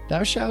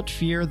 Thou shalt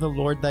fear the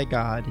Lord thy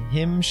God,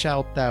 him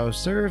shalt thou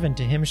serve, and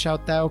to him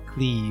shalt thou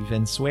cleave,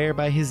 and swear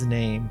by his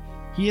name.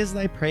 He is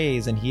thy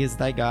praise, and he is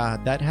thy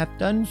God, that hath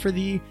done for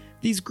thee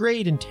these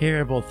great and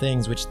terrible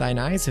things which thine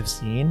eyes have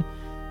seen.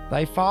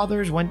 Thy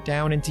fathers went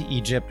down into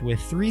Egypt with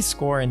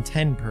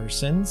 70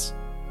 persons.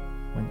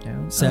 Went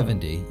down?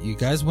 70. You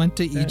guys went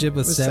to Egypt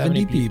with With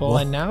 70 people.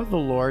 And now the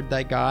Lord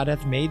thy God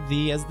hath made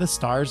thee as the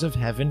stars of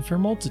heaven for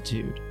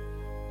multitude.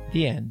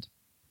 The end.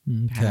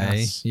 Okay.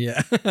 Pass.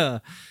 Yeah.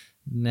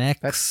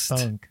 Next. That's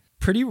funk.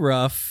 Pretty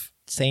rough.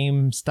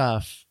 Same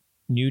stuff.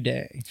 New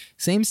day.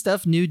 Same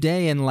stuff, new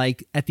day. And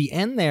like at the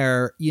end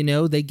there, you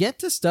know, they get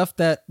to stuff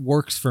that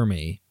works for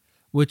me,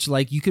 which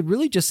like you could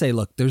really just say,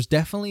 look, there's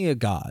definitely a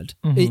God.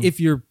 Mhm. If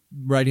you're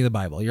writing the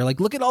Bible, you're like,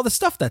 look at all the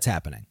stuff that's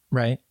happening.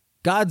 Right.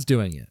 God's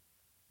doing it.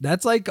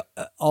 That's like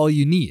all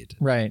you need.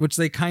 Right. Which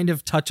they kind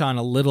of touch on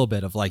a little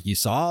bit of like, you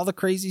saw all the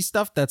crazy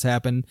stuff that's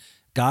happened.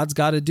 God's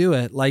got to do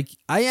it. Like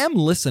I am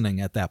listening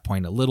at that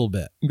point a little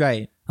bit.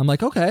 Right. I'm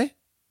like, okay,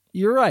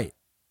 you're right.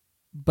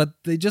 But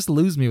they just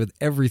lose me with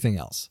everything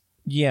else.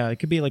 Yeah, it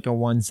could be like a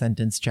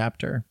 1-sentence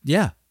chapter.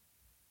 Yeah.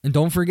 And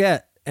don't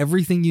forget,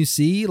 everything you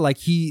see, like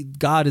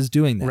God is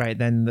doing that. Right.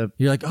 Then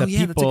You're like, oh the yeah,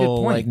 that's a good people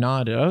point. like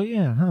nodded. Oh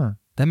yeah, huh.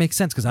 That makes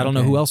sense because I don't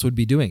know Okay. who else would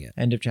be doing it.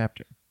 End of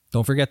chapter.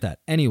 Don't forget that.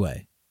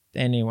 Anyway,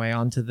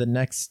 on to the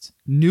next.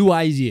 New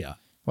idea.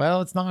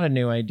 Well, it's not a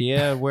new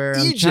idea. We're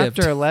on Egypt.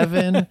 chapter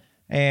 11,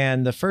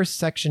 and the first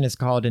section is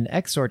called An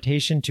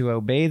Exhortation to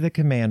Obey the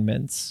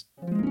Commandments.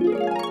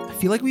 I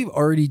feel like we've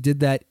already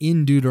did that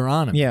in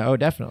Deuteronomy. Yeah, oh,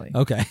 definitely.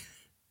 Okay.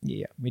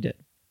 Yeah, we did.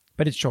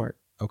 But it's short.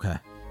 Okay.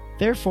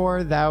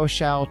 Therefore thou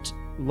shalt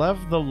love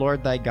the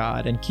Lord thy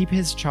God, and keep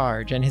his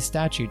charge, and his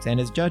statutes, and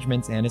his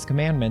judgments, and his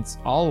commandments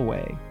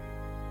always.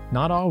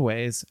 Not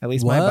always, at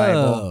least my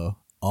Bible.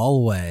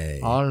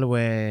 Always.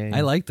 Always.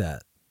 I like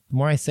that. The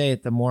more I say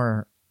it, the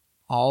more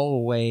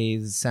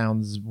always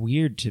sounds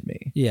weird to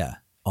me. Yeah.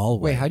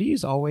 Always. Wait, how do you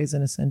use always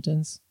in a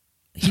sentence?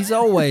 He's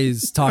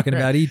always talking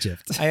about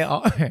Egypt. I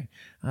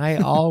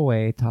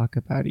always talk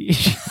about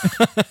Egypt.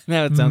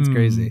 Now it sounds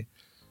crazy.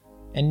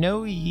 And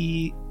know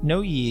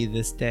ye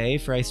this day,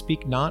 for I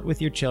speak not with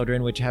your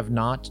children which have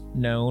not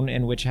known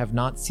and which have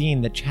not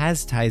seen the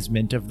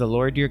chastisement of the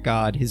Lord your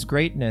God, his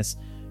greatness,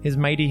 his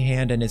mighty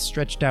hand, and his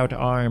stretched out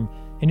arm,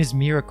 and his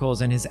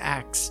miracles and his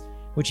acts,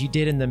 which he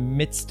did in the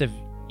midst of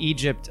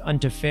Egypt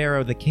unto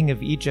Pharaoh the king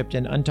of Egypt,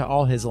 and unto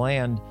all his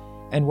land,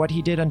 and what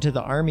he did unto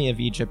the army of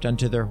Egypt,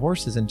 unto their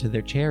horses and to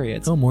their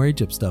chariots. Oh, more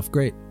Egypt stuff.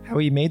 Great. How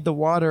he made the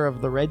water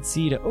of the Red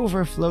Sea to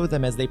overflow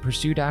them as they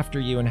pursued after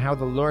you, and how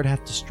the Lord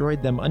hath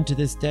destroyed them unto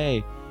this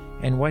day,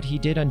 and what he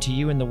did unto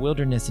you in the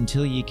wilderness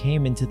until ye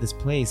came into this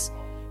place,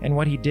 and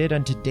what he did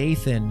unto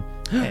Dathan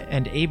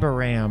and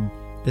Abiram,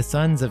 the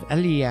sons of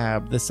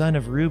Eliab, the son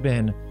of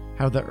Reuben,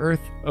 how the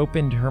earth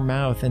opened her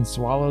mouth and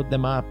swallowed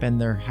them up,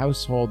 and their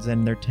households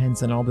and their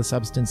tents and all the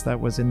substance that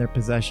was in their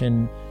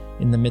possession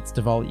in the midst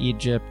of all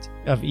Egypt,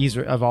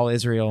 of all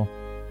Israel.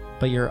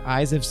 But your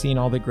eyes have seen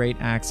all the great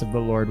acts of the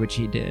Lord which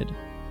he did.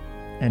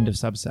 End of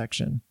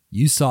subsection.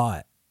 You saw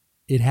it.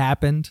 It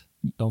happened.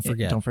 Don't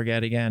forget. Don't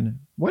forget again.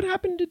 What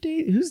happened to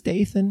Dathan? Who's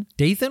Dathan?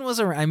 Dathan was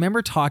I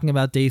remember talking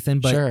about Dathan,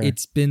 but Sure.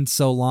 it's been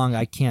so long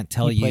I can't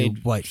tell He you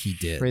played what he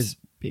did.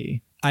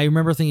 Frisbee. I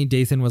remember thinking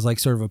Dathan was like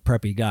sort of a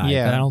preppy guy,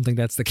 Yeah. but I don't think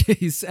that's the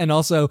case. And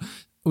also,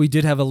 we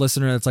did have a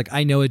listener that's like,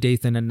 I know a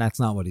Dathan, and that's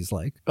not what he's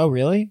like. Oh,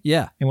 really?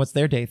 Yeah. And what's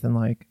their Dathan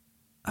like?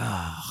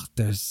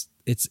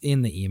 It's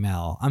in the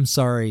email. I'm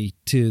sorry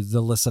to the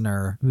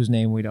listener. Whose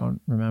name we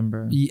don't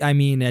remember. I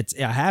mean, I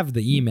have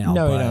the email,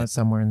 No, but it's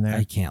somewhere in there.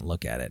 I can't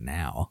look at it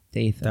now.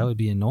 Dathan. That would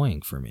be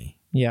annoying for me.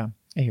 Yeah,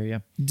 I hear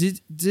you.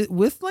 Did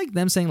with like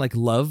them saying like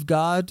love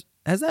God,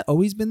 has that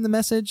always been the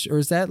message, or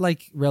is that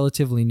like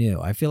relatively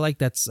new? I feel like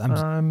that's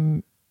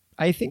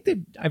I think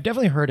that I've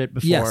definitely heard it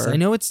before. yes, I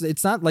know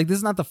it's not like this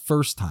is not the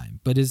first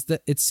time, but it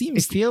I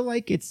seems feel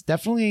like it's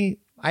definitely.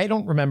 I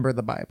don't remember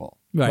the Bible.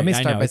 right. Let me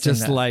I start know, by it saying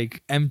just that.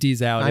 like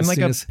empties out. I'm as like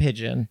soon a as,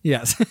 pigeon,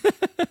 yes.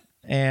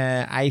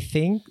 and I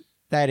think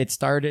that it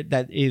started.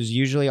 That is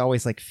usually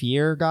always like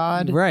fear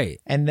God,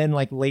 Right. And then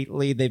like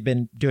lately they've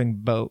been doing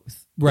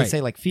both. Right. They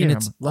say like fear And him,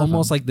 it's love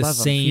almost him, like the love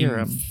him, fear same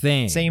him.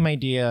 thing. Same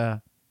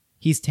idea.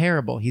 He's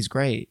terrible. He's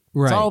great.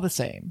 Right. It's all the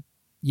same.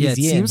 Yeah, He's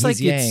it yin, seems like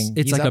he's yang.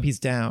 it's he's like up, he's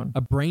down.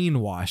 a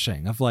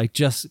brainwashing of like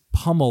just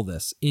pummel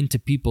this into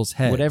people's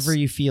heads. Whatever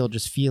you feel,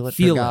 just feel it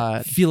feel for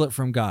God. Feel it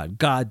from God.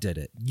 God did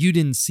it. You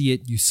didn't see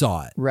it, you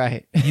saw it.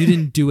 Right. You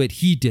didn't do it,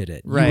 he did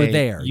it. Right. You were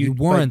there. You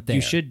weren't but there.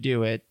 You should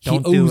do it. He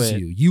Don't do owes it.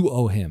 you. You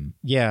owe him.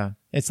 Yeah.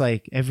 It's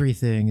like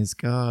everything is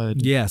God.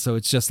 Yeah, so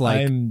it's just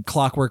like I'm-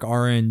 Clockwork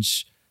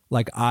Orange,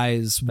 like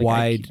eyes Like,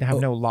 wide. I have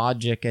no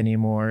logic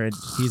anymore.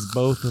 He's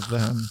both of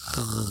them.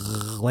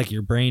 Like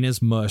your brain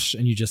is mush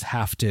and you just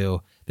have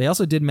to. They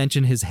also did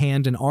mention his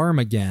hand and arm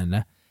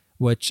again,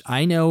 which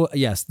I know,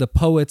 yes, the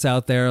poets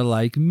out there are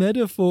like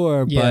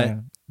metaphor, Yeah.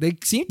 but They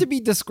seem to be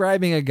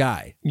describing a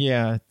guy.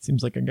 Yeah, it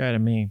seems like a guy to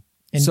me.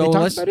 And So they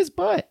talked let's- about his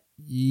butt.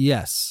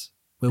 Yes.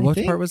 Wait, I what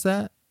think- part was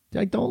that?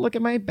 Like, don't look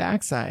at my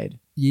backside.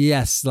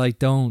 Yes, like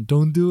don't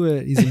do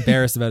it. He's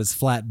embarrassed about his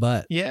flat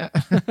butt. Yeah.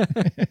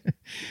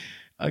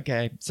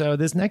 Okay, so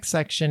this next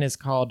section is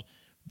called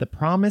The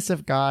Promise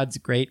of God's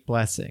Great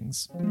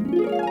Blessings.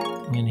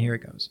 And here it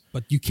goes.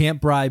 But you can't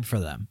bribe for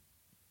them.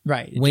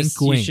 Right. Wink,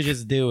 wink. You should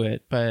just do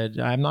it, but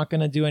I'm not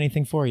going to do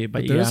anything for you,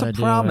 but you There's gotta a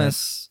do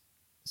promise.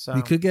 it. So,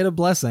 You could get a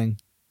blessing.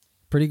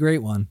 Pretty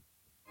great one.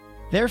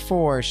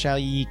 Therefore shall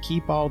ye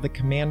keep all the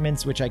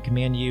commandments which I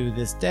command you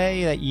this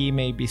day, that ye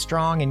may be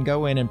strong and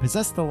go in and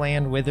possess the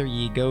land whither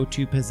ye go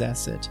to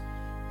possess it,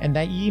 and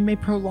that ye may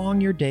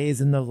prolong your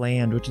days in the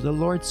land which the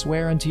Lord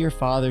sware unto your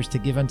fathers to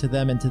give unto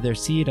them and to their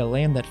seed, a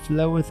land that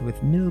floweth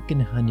with milk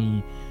and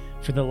honey.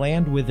 For the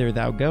land whither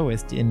thou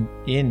goest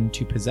in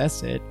to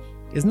possess it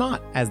is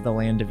not as the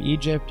land of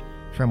Egypt,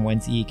 from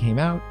whence ye came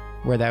out,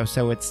 where thou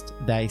sowedst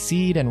thy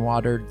seed and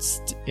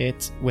wateredst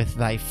it with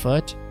thy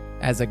foot,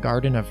 as a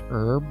garden of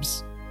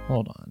herbs.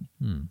 Hold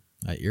on.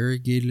 I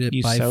irrigated it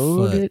You by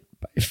sowed foot. it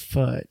by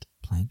foot.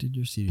 Planted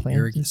your seed. Planted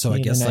Irrigate. So I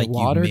seed, guess and like you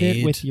watered made.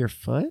 it with your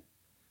foot.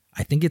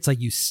 I think it's like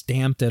you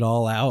stamped it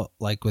all out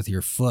like with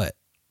your foot.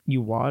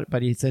 You water,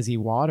 but he says he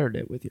watered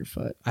it with your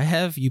foot.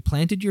 You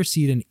planted your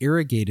seed and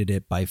irrigated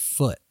it by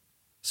foot.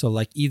 So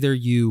like either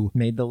you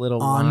Made the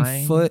little on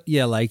line, foot,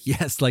 yeah, like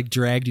yes, like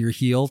dragged your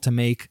heel to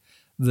make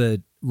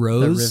the the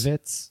rows,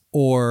 rivets,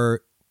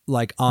 or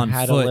like on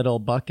had foot, a little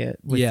bucket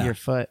with Yeah. your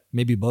foot.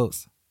 maybe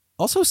both.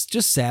 Also, it's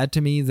just sad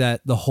to me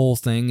that the whole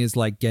thing is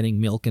like getting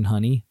milk and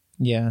honey.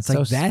 Yeah, It's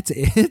like that's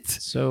it.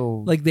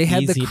 so Like they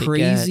had the easy to get.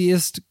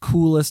 craziest,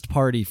 coolest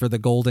party for the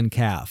golden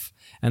calf,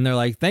 and they're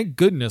like, "Thank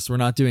goodness we're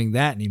not doing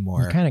that You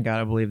anymore." kind of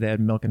gotta believe they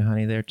had milk and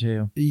honey there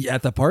too.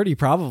 At the party,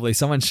 probably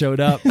someone showed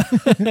up.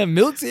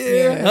 Milk's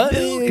here,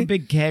 honey. milk. A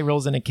big keg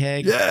rolls in a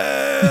keg. the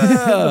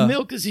Yeah,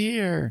 milk is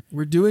here.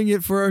 we're doing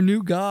it for our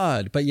new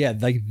god. But yeah,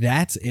 like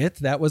that's it.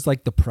 That was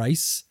like the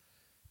price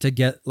to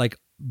get like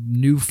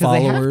new 'Cause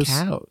followers. they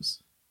have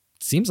cows.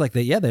 Seems like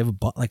they have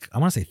like I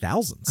want to say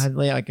thousands. I'd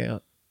lay like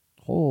a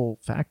whole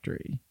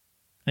factory,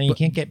 and you But-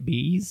 can't get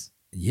bees.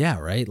 Yeah,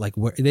 right. Like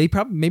where they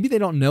probably maybe they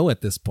don't know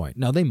at this point.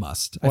 No, they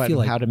must. I What, feel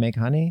like how to make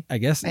honey? I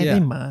guess Hey, yeah, they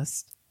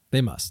must.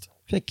 they must.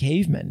 I feel like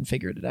cavemen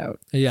figured it out.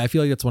 Yeah, I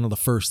feel like that's one of the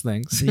first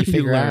things So you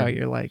figure learn. out,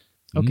 you're like,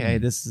 okay,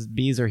 Mm. this is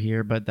bees are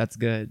here, but that's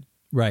good.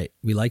 Right.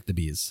 We like the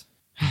bees.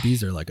 The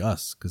bees are like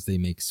us because they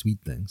make sweet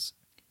things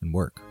and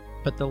work.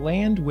 But the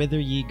land whither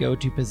ye go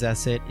to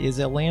possess it is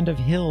a land of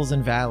hills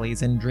and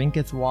valleys, and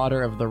drinketh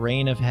water of the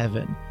rain of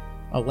heaven.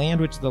 A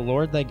land which the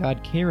Lord thy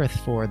God careth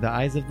for. The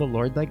eyes of the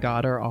Lord thy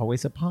God are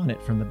always upon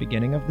it, from the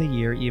beginning of the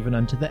year even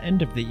unto the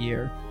end of the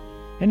year.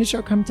 And it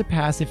shall come to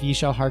pass, if ye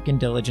shall hearken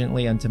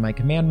diligently unto my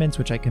commandments,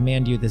 which I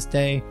command you this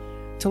day,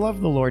 to love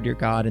the Lord your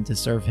God, and to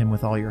serve him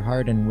with all your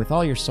heart and with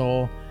all your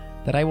soul,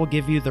 that I will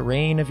give you the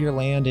rain of your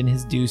land in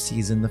his due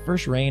season, the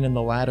first rain and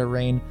the latter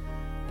rain,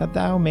 that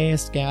thou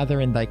mayest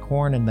gather in thy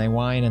corn and thy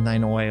wine and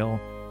thine oil.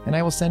 And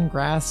I will send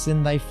grass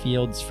in thy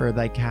fields for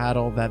thy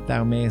cattle, that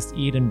thou mayest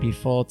eat and be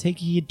full. Take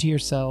heed to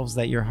yourselves,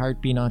 that your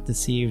heart be not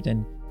deceived.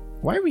 And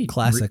why are we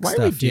Classic Why are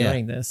we stuff, yeah.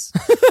 doing this?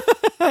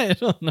 I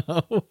don't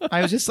know.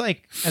 I was just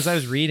like, as I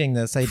was reading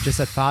this, a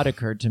thought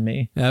occurred to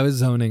me. I was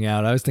zoning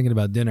out. I was thinking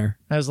about dinner.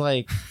 I was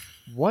like,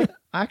 what?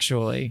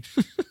 Actually,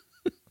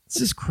 this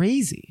is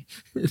crazy.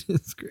 It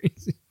is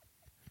crazy.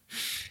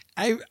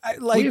 I We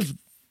like have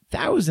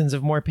thousands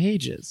of more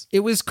pages.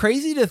 it was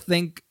crazy to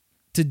think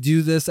to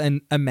do this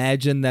and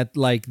imagine that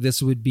like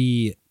this would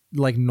be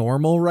like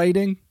normal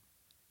writing.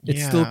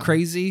 It's still Yeah.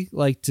 crazy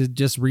like to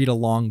just read a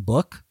long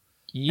book,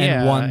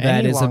 Yeah, one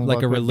that any is long like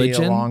a book would be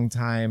religion, a long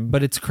time.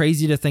 but it's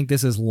crazy to think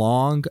this is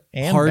long,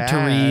 And hard to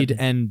bad. read,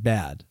 and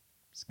bad.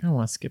 just kind of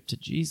want to skip to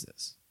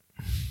Jesus.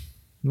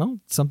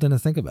 No, something to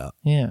think about.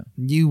 Yeah,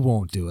 You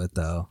won't do it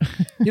though.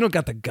 You don't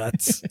got the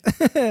guts.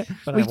 but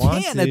We I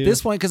want can't to. at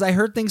this point because I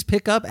heard things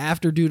pick up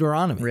after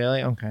Deuteronomy.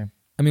 Really? Okay.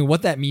 I mean,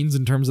 what that means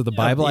in terms of the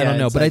Bible, I yeah, don't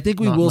know. it's But I like think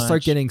we not will start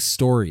much. getting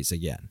stories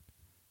again.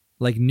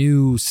 Like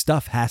new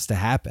stuff has to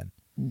happen.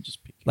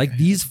 Just peek Like ahead.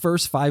 these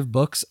first 5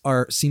 books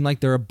seem like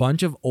they're a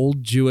bunch of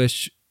old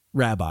Jewish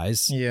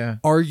rabbis Yeah.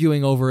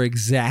 arguing over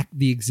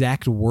the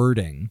exact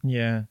wording,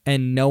 Yeah.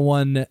 and no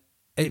one.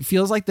 It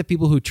feels like the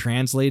people who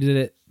translated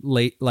it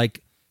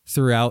like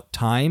throughout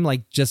time,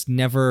 like just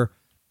never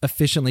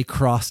efficiently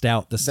crossed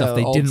out the stuff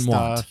they old didn't stuff,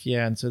 want.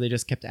 Yeah, and so they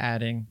just kept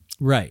adding.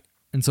 Right.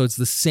 And so it's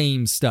the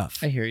same stuff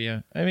I hear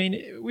you. I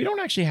mean, we don't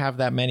actually have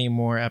that many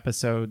more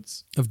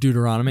episodes. of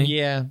Deuteronomy.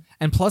 Yeah.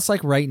 And plus,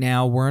 like right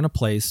now, we're in a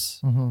place,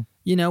 Mm-hmm.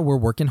 you know, we're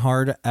working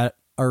hard at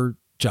our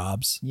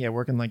jobs. Yeah,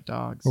 working like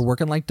dogs. We're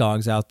working like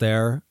dogs out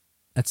there.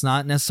 It's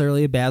not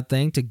necessarily a bad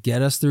thing to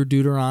get us through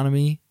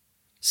Deuteronomy.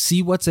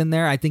 See what's in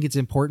there. I think it's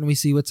important we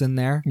see what's in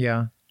there.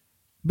 Yeah.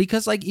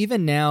 Because like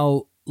even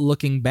now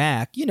looking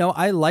back, you know,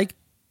 I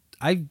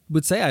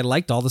would say I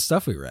liked all the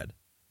stuff we read.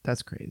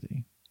 That's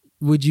crazy.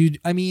 Would you?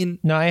 I mean,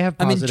 No, I have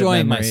I'm positive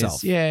enjoying memories.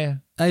 myself. Yeah.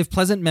 I have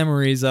pleasant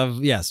memories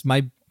of, yes,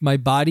 my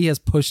body has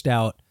pushed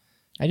out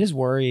I just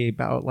worry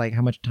about like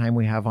how much time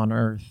we have on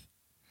Earth.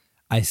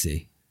 I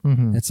see.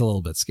 Mm-hmm. It's a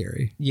little bit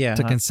scary. Yeah.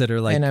 To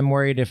consider like. And I'm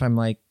worried if I'm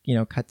like,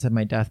 cut to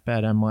my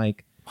deathbed, I'm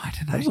like, why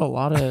did there's a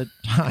lot of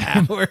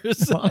time.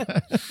 hours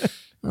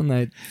on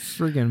that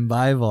friggin'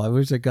 Bible? I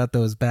wish I got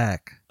those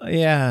back.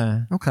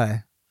 Yeah. Okay.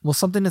 Well,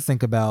 something to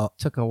think about.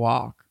 Took a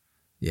walk.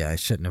 Yeah, I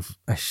shouldn't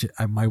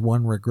have. My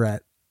one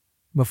regret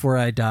before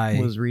I die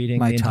Was reading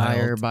my the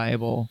entire child.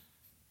 Bible.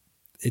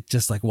 It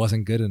just like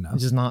wasn't good enough.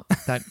 It's just not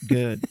that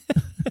good.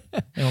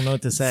 I don't know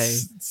what to say.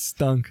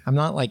 Stunk. I'm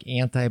not like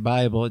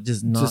anti-Bible. It's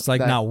just not Just like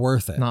not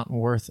worth it. Not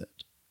worth it.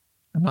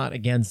 I'm not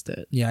against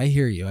it. Yeah, I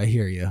hear you.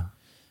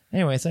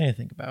 Anyway, something to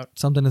think about.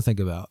 Something to think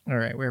about. All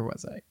right, where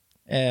was I?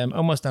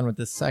 Almost done with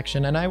this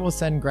section. And I will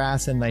send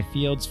grass in thy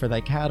fields for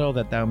thy cattle,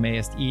 that thou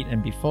mayest eat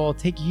and be full.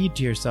 Take heed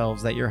to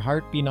yourselves, that your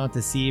heart be not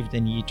deceived,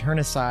 and ye turn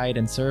aside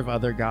and serve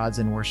other gods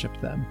and worship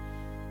them.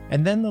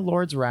 And then the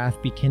Lord's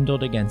wrath be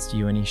kindled against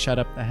you, and he shut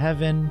up the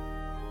heaven.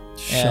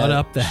 Shut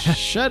up the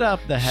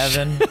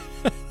heaven.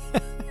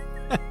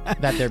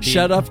 That there be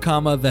Shut up,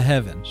 comma, the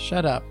heaven.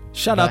 Shut up.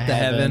 Shut up the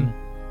heaven.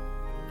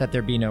 That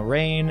there be no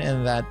rain,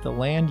 and that the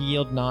land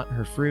yield not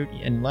her fruit,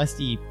 unless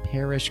ye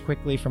perish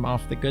quickly from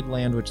off the good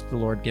land which the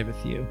Lord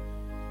giveth you.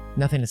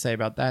 Nothing to say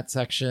about that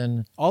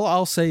section. All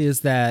I'll say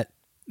is that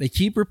they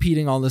keep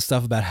repeating all this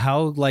stuff about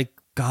how like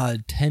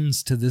God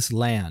tends to this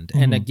land.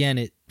 And again,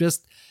 it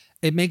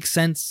makes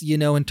sense,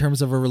 in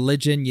terms of a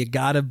religion. You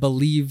gotta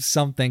believe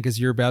something because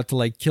you're about to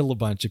like kill a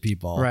bunch of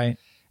people. Right.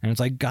 And it's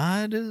like,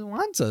 God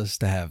wants us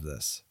to have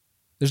this.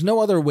 There's no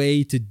other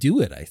way to do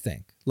it, I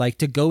think. Like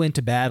to go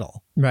into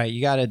battle. Right.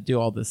 You got to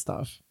do all this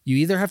stuff. You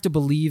either have to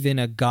believe in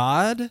a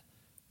God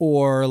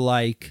or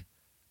like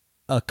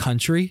a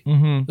country.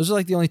 Mm-hmm. Those are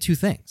like the only two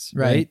things,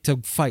 right?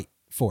 To fight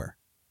for.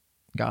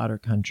 God or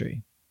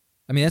country.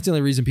 I mean, that's the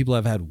only reason people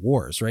have had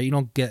wars, right? You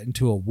don't get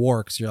into a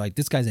war because you're like,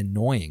 this guy's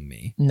annoying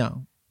me.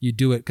 No. You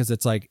do it because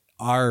it's like,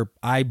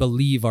 I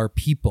believe our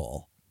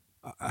people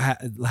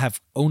have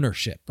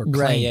ownership or claim.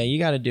 Right, yeah, you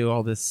got to do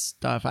all this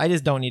stuff. I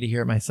just don't need to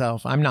hear it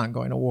myself. I'm not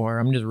going to war.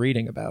 I'm just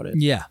reading about it.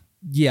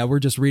 Yeah, we're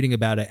just reading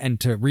about it. And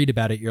to read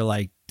about it, you're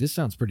like, this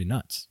sounds pretty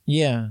nuts.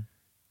 Yeah,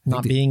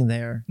 not being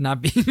there.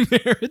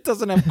 It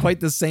doesn't have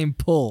quite the same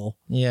pull.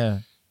 Yeah.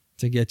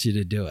 To get you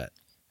to do it.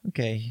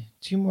 Okay,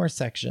 2 more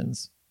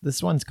sections.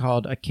 This one's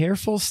called A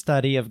Careful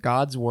Study of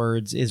God's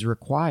Words is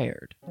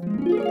Required.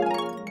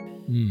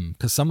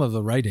 Because some of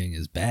the writing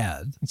is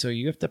bad. So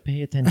you have to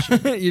pay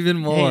attention. Even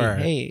more.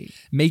 Hey.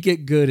 Make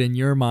it good in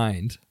your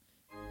mind.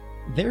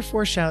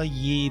 Therefore shall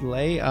ye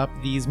lay up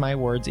these my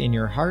words in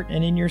your heart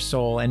and in your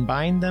soul, and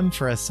bind them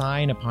for a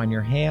sign upon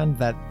your hand,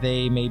 that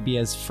they may be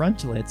as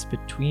frontlets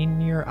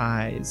between your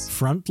eyes.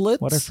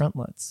 Frontlets? What are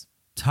frontlets?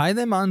 Tie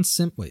them on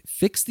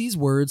fix these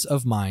words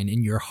of mine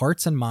in your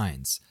hearts and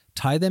minds.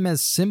 Tie them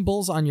as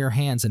symbols on your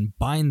hands and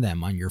bind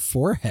them on your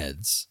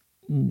foreheads.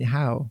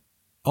 How?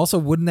 Also,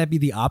 wouldn't that be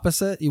the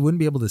opposite? You wouldn't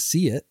be able to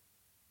see it.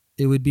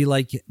 It would be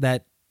like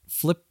that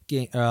flip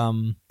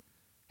game,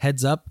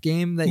 heads up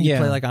game that you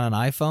play like on an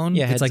iPhone.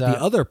 Yeah, it's like up.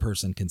 The other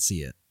person can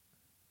see it.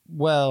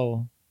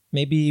 Well,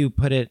 maybe you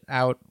put it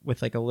out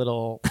with like a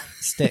little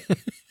stick.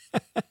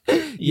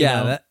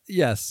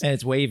 Yes. And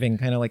it's waving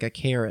kind of like a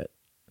carrot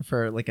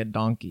for like a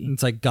donkey.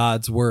 It's like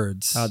God's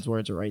words. God's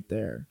words are right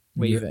there,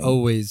 waving. You're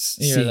always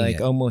You're seeing like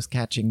it. almost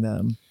catching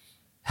them.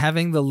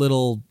 Having the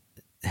little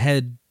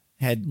head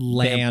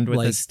band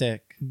with a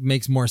stick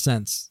makes more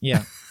sense.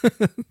 Yeah.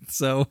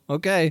 So,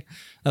 okay.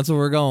 That's what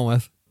we're going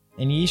with.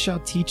 And ye shall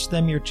teach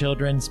them your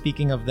children,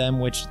 speaking of them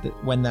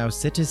when thou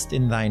sittest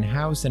in thine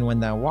house, and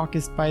when thou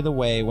walkest by the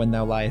way, when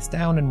thou liest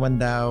down, and when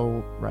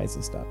thou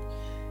risest up.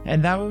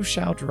 And thou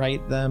shalt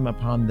write them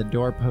upon the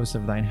doorposts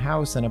of thine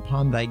house, and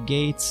upon thy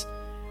gates,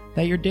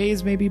 that your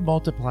days may be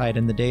multiplied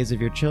in the days of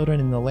your children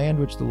in the land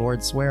which the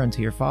Lord sware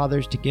unto your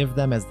fathers to give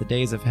them as the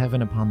days of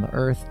heaven upon the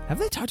earth. Have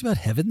they talked about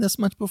heaven this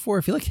much before?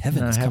 I feel like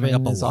heaven is coming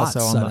heaven up a is lot also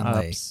on suddenly.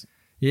 the ups.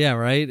 Yeah,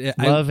 right?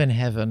 Love in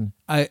heaven.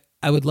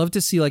 I would love to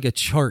see like a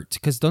chart,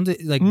 because don't they,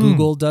 like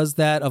Google does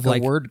that of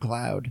like word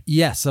cloud.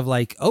 Yes, of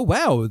like, oh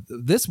wow,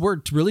 this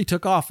word really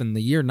took off in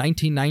the year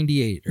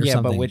 1998 or something.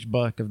 Yeah, but which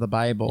book of the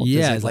Bible?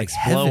 Yeah, does it like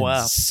blow heaven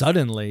up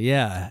suddenly.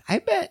 Yeah, I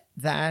bet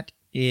that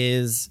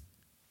is,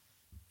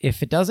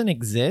 if it doesn't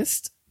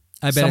exist,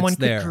 I bet someone it's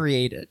could there.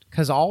 create it,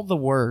 because all the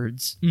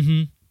words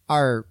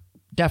are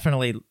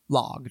definitely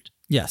logged.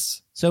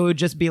 Yes, so it would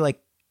just be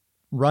like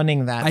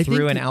running that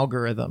through an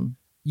algorithm.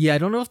 Yeah, I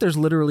don't know if there's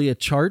literally a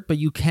chart, but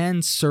you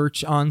can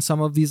search on some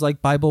of these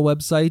like Bible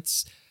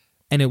websites,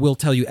 and it will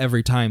tell you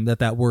every time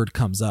that word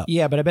comes up.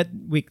 Yeah, but I bet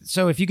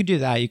so if you could do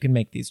that, you can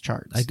make these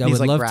charts. I would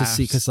love to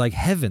see, because like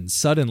heaven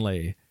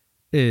suddenly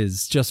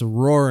is just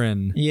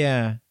roaring.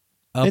 Yeah,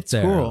 up it's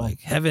there. cool.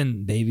 Like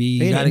heaven, baby.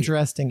 They had an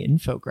interesting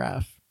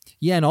infograph.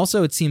 Yeah, and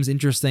also it seems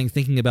interesting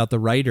thinking about the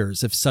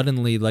writers. If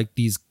suddenly like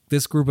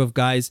this group of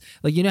guys,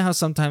 like, you know how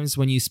sometimes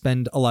when you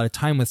spend a lot of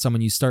time with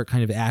someone, you start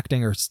kind of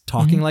acting or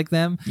talking like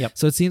them. Yep.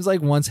 So it seems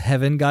like once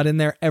heaven got in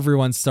there,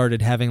 everyone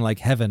started having like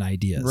heaven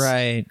ideas.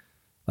 Right.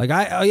 Like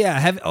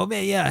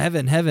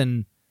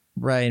heaven.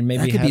 Right. And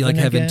maybe that could be like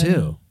heaven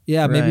too.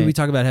 Yeah, maybe Right. we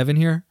talk about heaven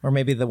here. Or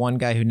maybe the one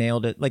guy who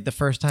nailed it, like the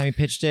first time he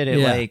pitched it, it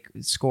Yeah. like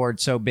scored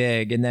so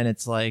big, and then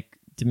it's like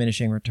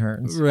diminishing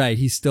returns. Right.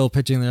 He's still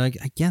pitching. They're like,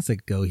 I guess I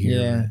could go here.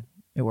 Yeah,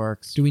 it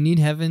works. Do we need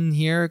heaven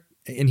here?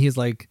 And he's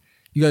like,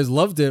 you guys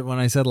loved it when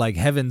I said like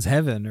heaven's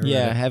heaven. Or Yeah,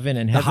 whatever. heaven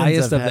and The heavens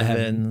highest of of the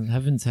heaven.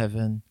 Heaven's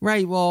heaven.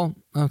 Right. Well,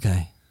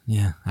 okay.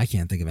 Yeah. I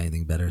can't think of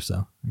anything better.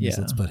 So I guess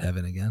Yeah. let's put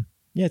heaven again.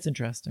 Yeah, it's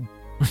interesting.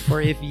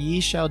 For if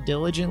ye shall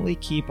diligently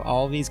keep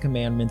all these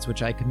commandments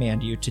which I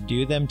command you, to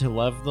do them, to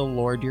love the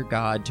Lord your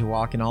God, to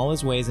walk in all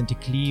his ways, and to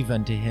cleave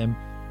unto him,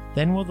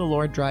 then will the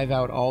Lord drive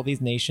out all these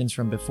nations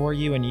from before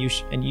you, and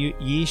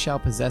ye shall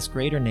possess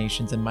greater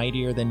nations and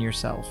mightier than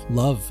yourself.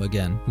 Love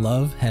again.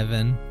 Love,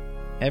 heaven.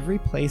 Every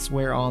place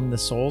whereon the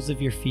soles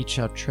of your feet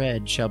shall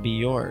tread shall be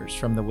yours,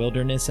 from the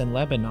wilderness and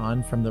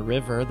Lebanon, from the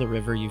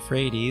river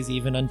Euphrates,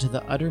 even unto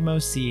the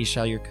uttermost sea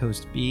shall your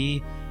coast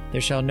be. There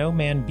shall no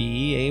man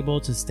be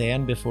able to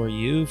stand before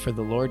you, for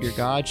the Lord your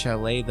God shall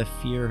lay the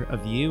fear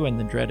of you and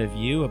the dread of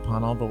you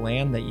upon all the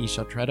land that ye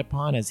shall tread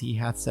upon, as he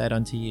hath said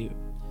unto you.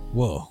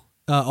 Whoa.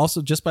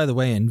 Also, just by the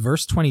way, in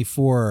verse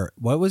 24,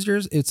 what was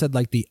yours? It said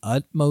like the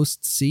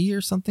utmost sea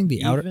or something?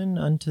 The outer. Even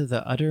unto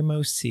the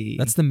uttermost sea.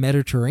 That's the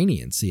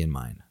Mediterranean Sea in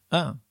mine.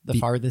 the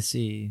farthest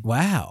sea.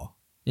 Wow.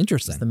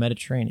 Interesting. It's the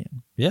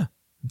Mediterranean. Yeah.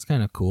 It's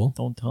kind of cool.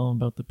 Don't tell them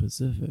about the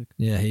Pacific.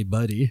 Yeah. Hey,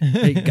 buddy.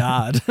 Hey,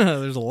 God.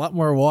 There's a lot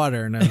more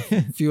water in a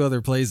few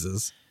other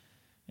places.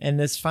 And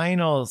this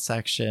final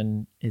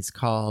section is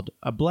called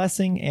A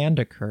Blessing and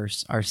a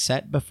Curse Are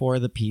Set Before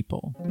the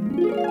People.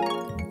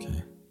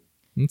 Okay.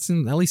 It's at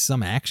least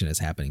some action is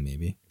happening,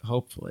 maybe.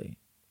 Hopefully.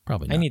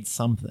 Probably not. I need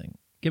something.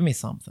 Give me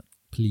something.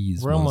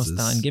 Please, We're Moses. almost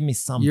done. Give me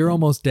something. You're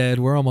almost dead.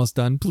 We're almost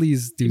done.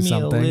 Please do Give me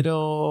something. a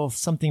little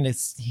something to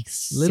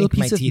Little sink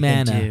my piece of teeth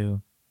manna.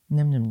 into.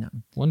 Num, num,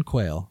 num. One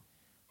quail.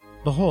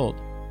 Behold,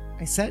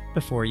 I set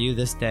before you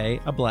this day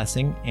a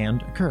blessing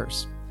and a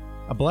curse.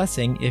 A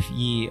blessing if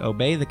ye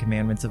obey the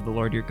commandments of the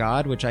Lord your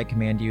God, which I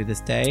command you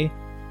this day,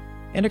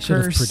 and a Should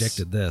have curse.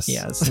 predicted this.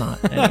 Yeah, it's not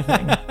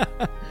anything.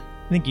 I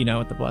think you know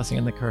what the blessing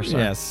and the curse are.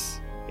 Yes.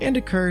 And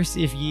a curse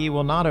if ye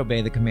will not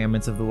obey the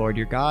commandments of the Lord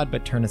your God,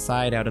 but turn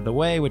aside out of the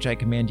way which I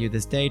command you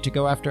this day, to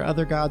go after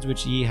other gods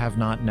which ye have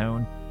not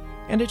known.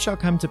 And it shall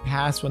come to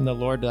pass when the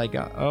Lord I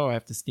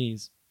have to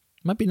sneeze.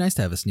 Might be nice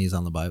to have a sneeze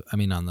on the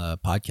on the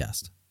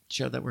podcast.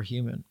 Show that we're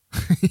human.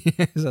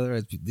 Because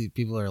otherwise,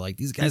 people are like,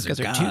 these guys, These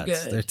guys are are too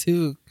gods. good. They're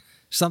too.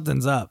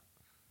 Something's up.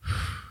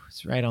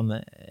 It's right on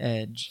the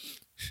edge.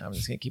 I'm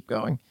just going to keep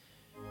going.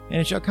 And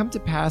it shall come to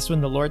pass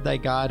when the Lord thy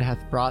God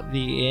hath brought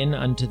thee in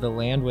unto the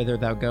land whither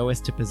thou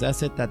goest to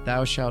possess it, that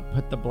thou shalt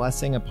put the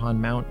blessing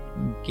upon Mount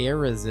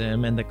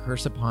Gerizim and the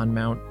curse upon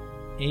Mount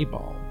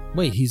Ebal.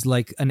 Wait, he's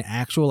like an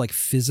actual like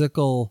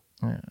physical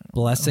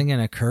blessing and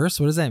a curse?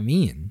 What does that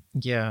mean?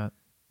 Yeah.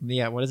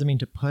 What does it mean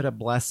to put a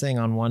blessing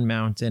on one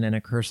mountain and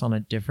a curse on a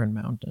different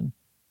mountain?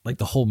 Like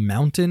the whole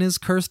mountain is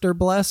cursed or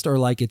blessed, or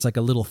like it's like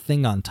a little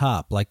thing on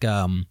top, like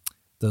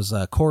those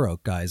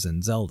Korok guys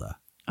in Zelda.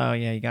 Oh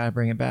yeah, you gotta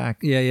bring it back.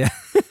 Yeah.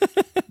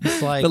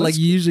 It's like, But like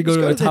you usually go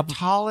to let's the top. the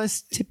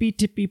tallest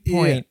tippy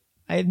point.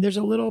 There's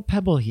a little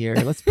pebble here.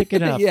 Let's pick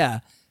it up. Yeah.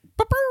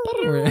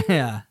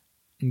 Yeah.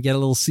 And get a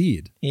little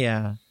seed.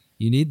 Yeah.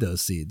 You need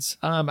those seeds.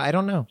 I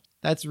don't know.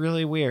 That's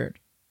really weird.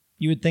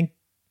 You would think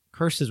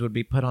curses would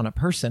be put on a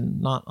person,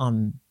 not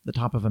on the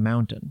top of a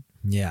mountain.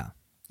 Yeah.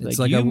 It's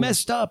like like you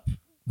messed up.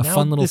 a Now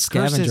fun little this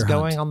curse scavenger is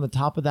going hunt. on the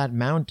top of that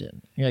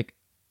mountain. You're like,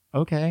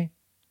 okay.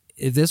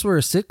 If this were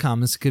a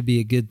sitcom, this could be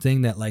a good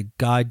thing that like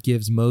God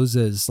gives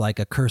Moses like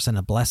a curse and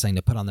a blessing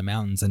to put on the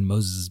mountains, and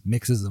Moses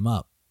mixes them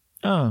up.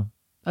 Oh,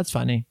 that's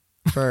funny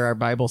for our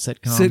Bible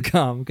sitcom.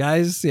 Sitcom,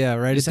 guys. Yeah,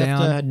 write You it just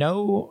have down.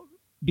 to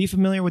be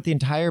familiar with the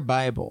entire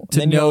Bible To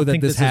then know you'll that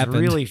think this this happened.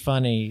 is really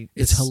funny.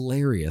 It's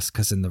hilarious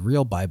because in the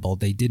real Bible,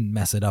 they didn't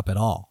mess it up at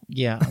all.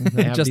 Yeah,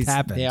 they have just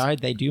happened.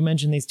 They do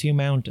mention these two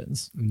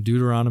mountains. In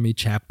Deuteronomy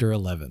chapter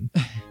 11.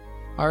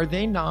 Are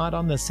they not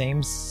on the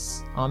same?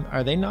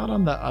 Are they not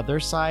on the other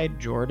side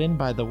Jordan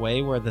by the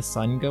way where the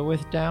sun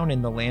goeth down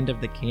in the land of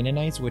the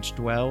Canaanites which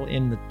dwell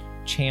in the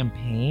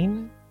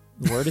Champaign?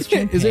 The word is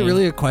Champaign. Is it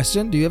really a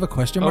question? Do you have a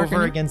question mark? Over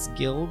in it? against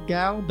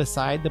Gilgal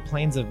beside the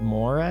plains of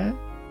Moreh?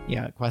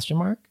 Yeah, question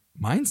mark.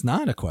 Mine's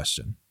not a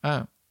question.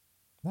 Oh,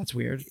 that's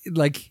weird.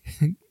 Like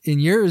in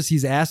yours,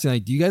 he's asking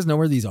like, "Do you guys know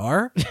where these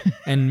are?"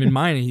 And in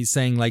mine, he's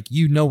saying like,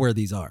 "You know where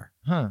these are."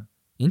 Huh.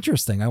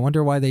 Interesting. I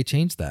wonder why they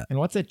changed that. And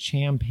what's a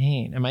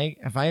champagne?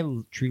 Have I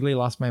truly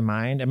lost my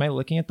mind? Am I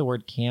looking at the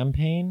word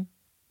campaign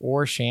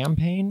or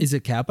champagne? Is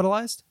it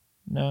capitalized?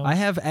 No. I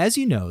have, as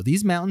you know,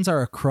 these mountains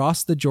are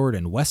across the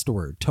Jordan,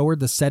 westward, toward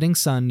the setting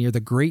sun near the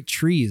great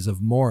trees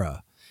of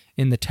Moreh,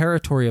 in the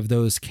territory of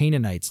those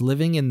Canaanites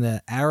living in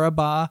the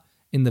Arabah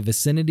in the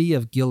vicinity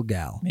of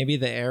Gilgal. Maybe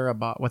the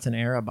Arabah. What's an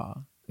Arabah?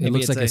 It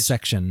looks like a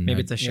section.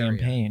 Maybe it's a area.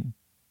 champagne.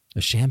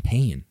 A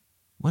champagne.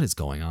 What is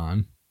going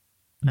on?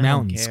 I don't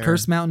Mountains. care.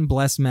 Cursed Mountain,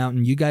 Blessed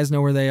Mountain. You guys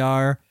know where they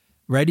are.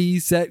 Ready,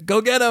 set,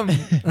 go get them.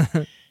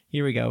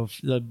 Here we go.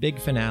 The big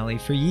finale.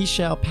 For ye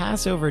shall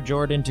pass over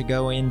Jordan to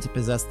go in to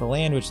possess the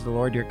land which the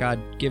Lord your God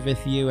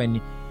giveth you,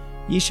 and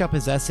Ye shall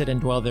possess it and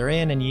dwell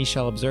therein, and ye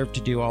shall observe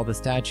to do all the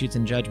statutes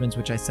and judgments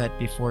which I set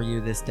before you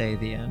this day,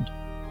 the end.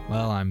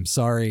 Well, I'm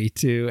sorry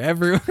to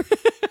everyone.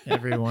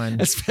 Everyone.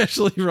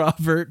 Especially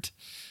Robert.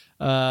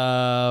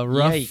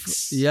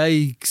 Yikes.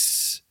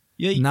 Yikes.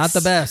 Yikes. Not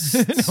the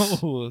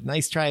best. No,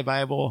 nice try,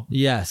 Bible.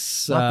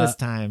 Yes. Not this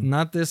time.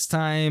 Not this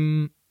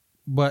time.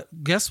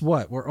 But guess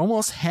what? We're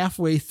almost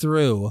halfway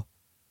through.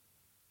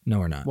 No,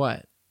 we're not.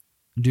 What?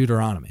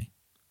 Deuteronomy.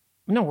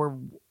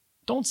 No,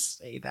 don't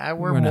say that.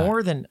 We're not.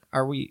 more than,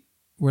 are we?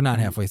 We're not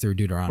halfway through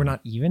Deuteronomy. We're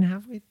not even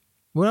halfway?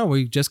 Well, no,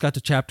 we just got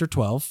to chapter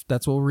 12.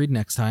 That's what we'll read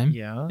next time.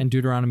 Yeah. And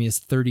Deuteronomy is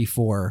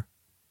 34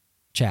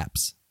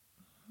 chaps.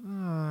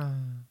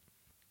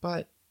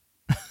 But.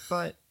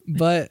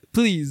 But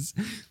please,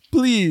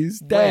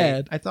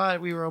 Dad. Wait, I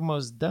thought we were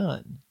almost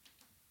done.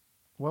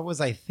 What was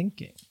I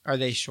thinking? Are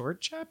they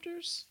short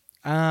chapters?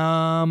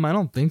 I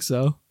don't think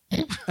so.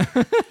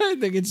 I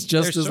think it's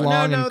just as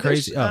long and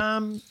crazy.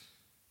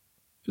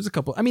 There's a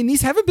couple. I mean,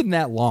 these haven't been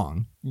that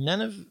long.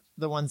 None of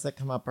the ones that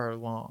come up are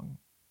long.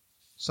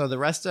 So the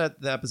rest of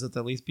the episodes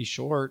at least be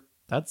short.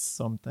 That's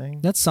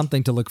something. That's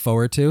something to look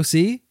forward to.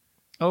 See?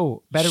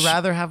 Oh,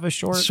 rather have a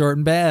short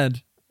and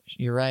bad.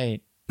 You're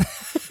right.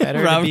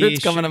 Better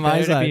Robert's coming to my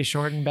better side. to be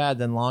short and bad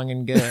than long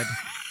and good.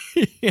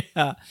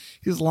 Yeah.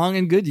 Because long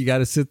and good, you got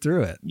to sit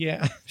through it.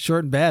 Yeah.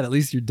 Short and bad, at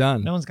least you're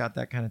done. No one's got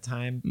that kind of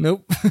time.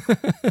 Nope.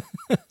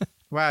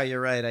 Wow,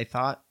 you're right. I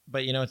thought,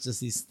 but it's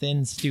just these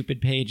thin, stupid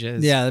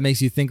pages. Yeah, that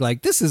makes you think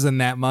like, this isn't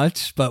that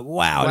much, but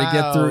wow. To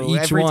get through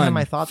each Every one. time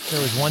I thought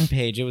there was one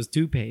page, it was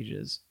 2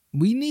 pages.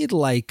 We need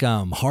like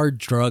hard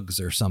drugs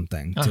or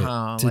something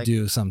to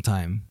do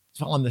sometime.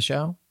 On the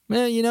show?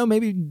 Well,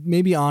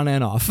 maybe on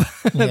and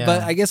off. Yeah.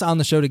 But I guess on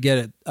the show to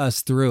get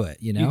us through it,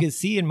 You can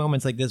see in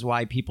moments like this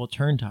why people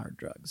turn to hard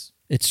drugs.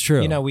 It's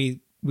true.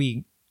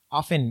 We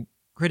often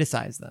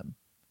criticize them.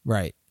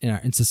 Right.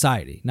 In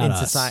society, not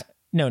us.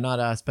 No, not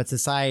us, but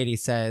society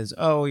says,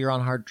 oh, you're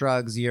on hard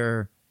drugs,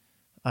 you're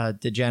a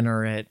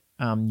degenerate,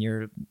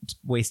 you're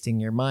wasting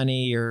your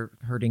money, you're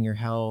hurting your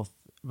health.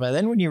 But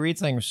then when you read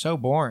something so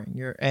boring,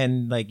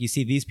 you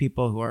see these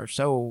people who are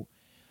so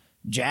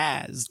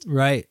jazzed,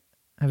 right,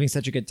 having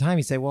such a good time,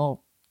 you say,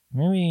 well,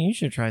 maybe you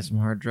should try some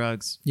hard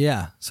drugs.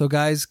 Yeah. So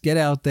guys, get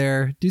out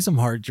there, do some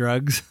hard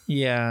drugs.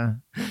 Yeah.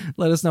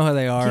 Let us know how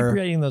they are. Keep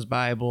reading those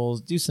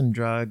Bibles, do some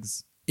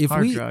drugs.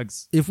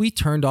 Drugs. If we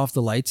turned off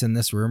the lights in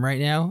this room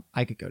right now,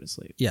 I could go to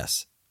sleep.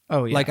 Yes.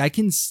 Oh, yeah. Like I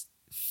can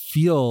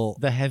feel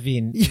the heavy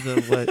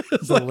the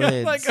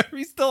lids. Like, are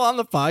we still on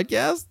the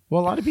podcast?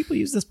 Well, a lot of people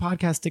use this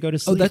podcast to go to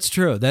sleep. Oh, that's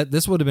true.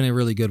 This would have been a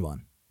really good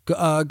one.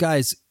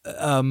 Guys,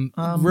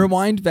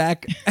 rewind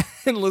back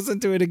and listen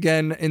to it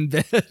again in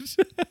bed.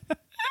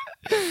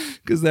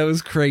 Because that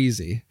was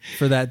crazy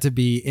for that to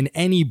be in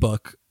any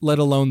book, let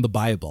alone the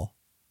Bible.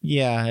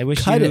 Yeah, I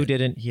wish you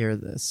didn't hear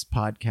this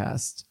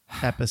podcast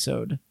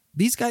episode.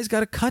 These guys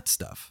got to cut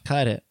stuff.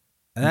 Cut it.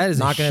 That is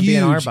not going to be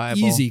in our Bible.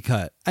 Easy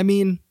cut. I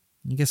mean,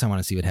 I guess I want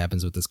to see what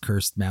happens with this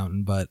cursed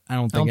mountain, but I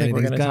don't think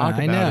anything's going to.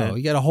 I know.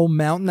 You got a whole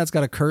mountain that's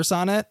got a curse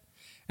on it,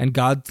 and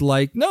God's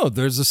like, no,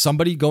 there's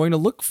somebody going to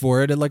look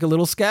for it at like a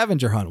little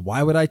scavenger hunt.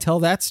 Why would I tell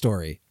that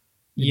story?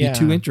 It'd be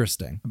too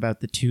interesting.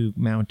 About the 2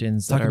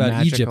 mountains that Talk are about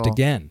magical. Egypt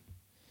again.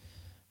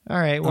 All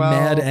right, well,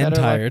 mad and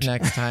tired.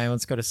 Next time,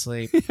 let's go to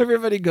sleep.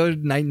 Everybody go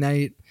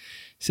night.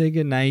 Say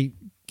good night.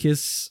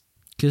 Kiss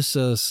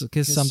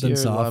something your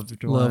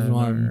soft. Loved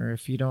one. Or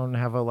if you don't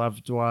have a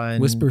loved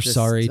one, whisper just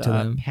sorry to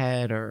them. A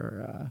pet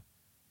or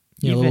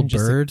a little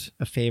just bird.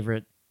 A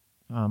favorite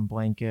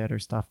blanket or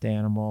stuffed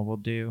animal will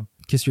do.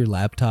 Kiss your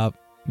laptop,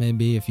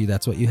 maybe, if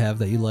that's what you have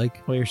that you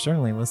like. Well, you're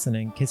certainly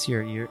listening. Kiss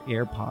your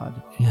AirPod.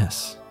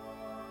 Yes.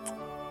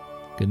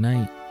 Good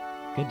night.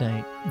 Good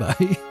night.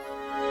 Bye.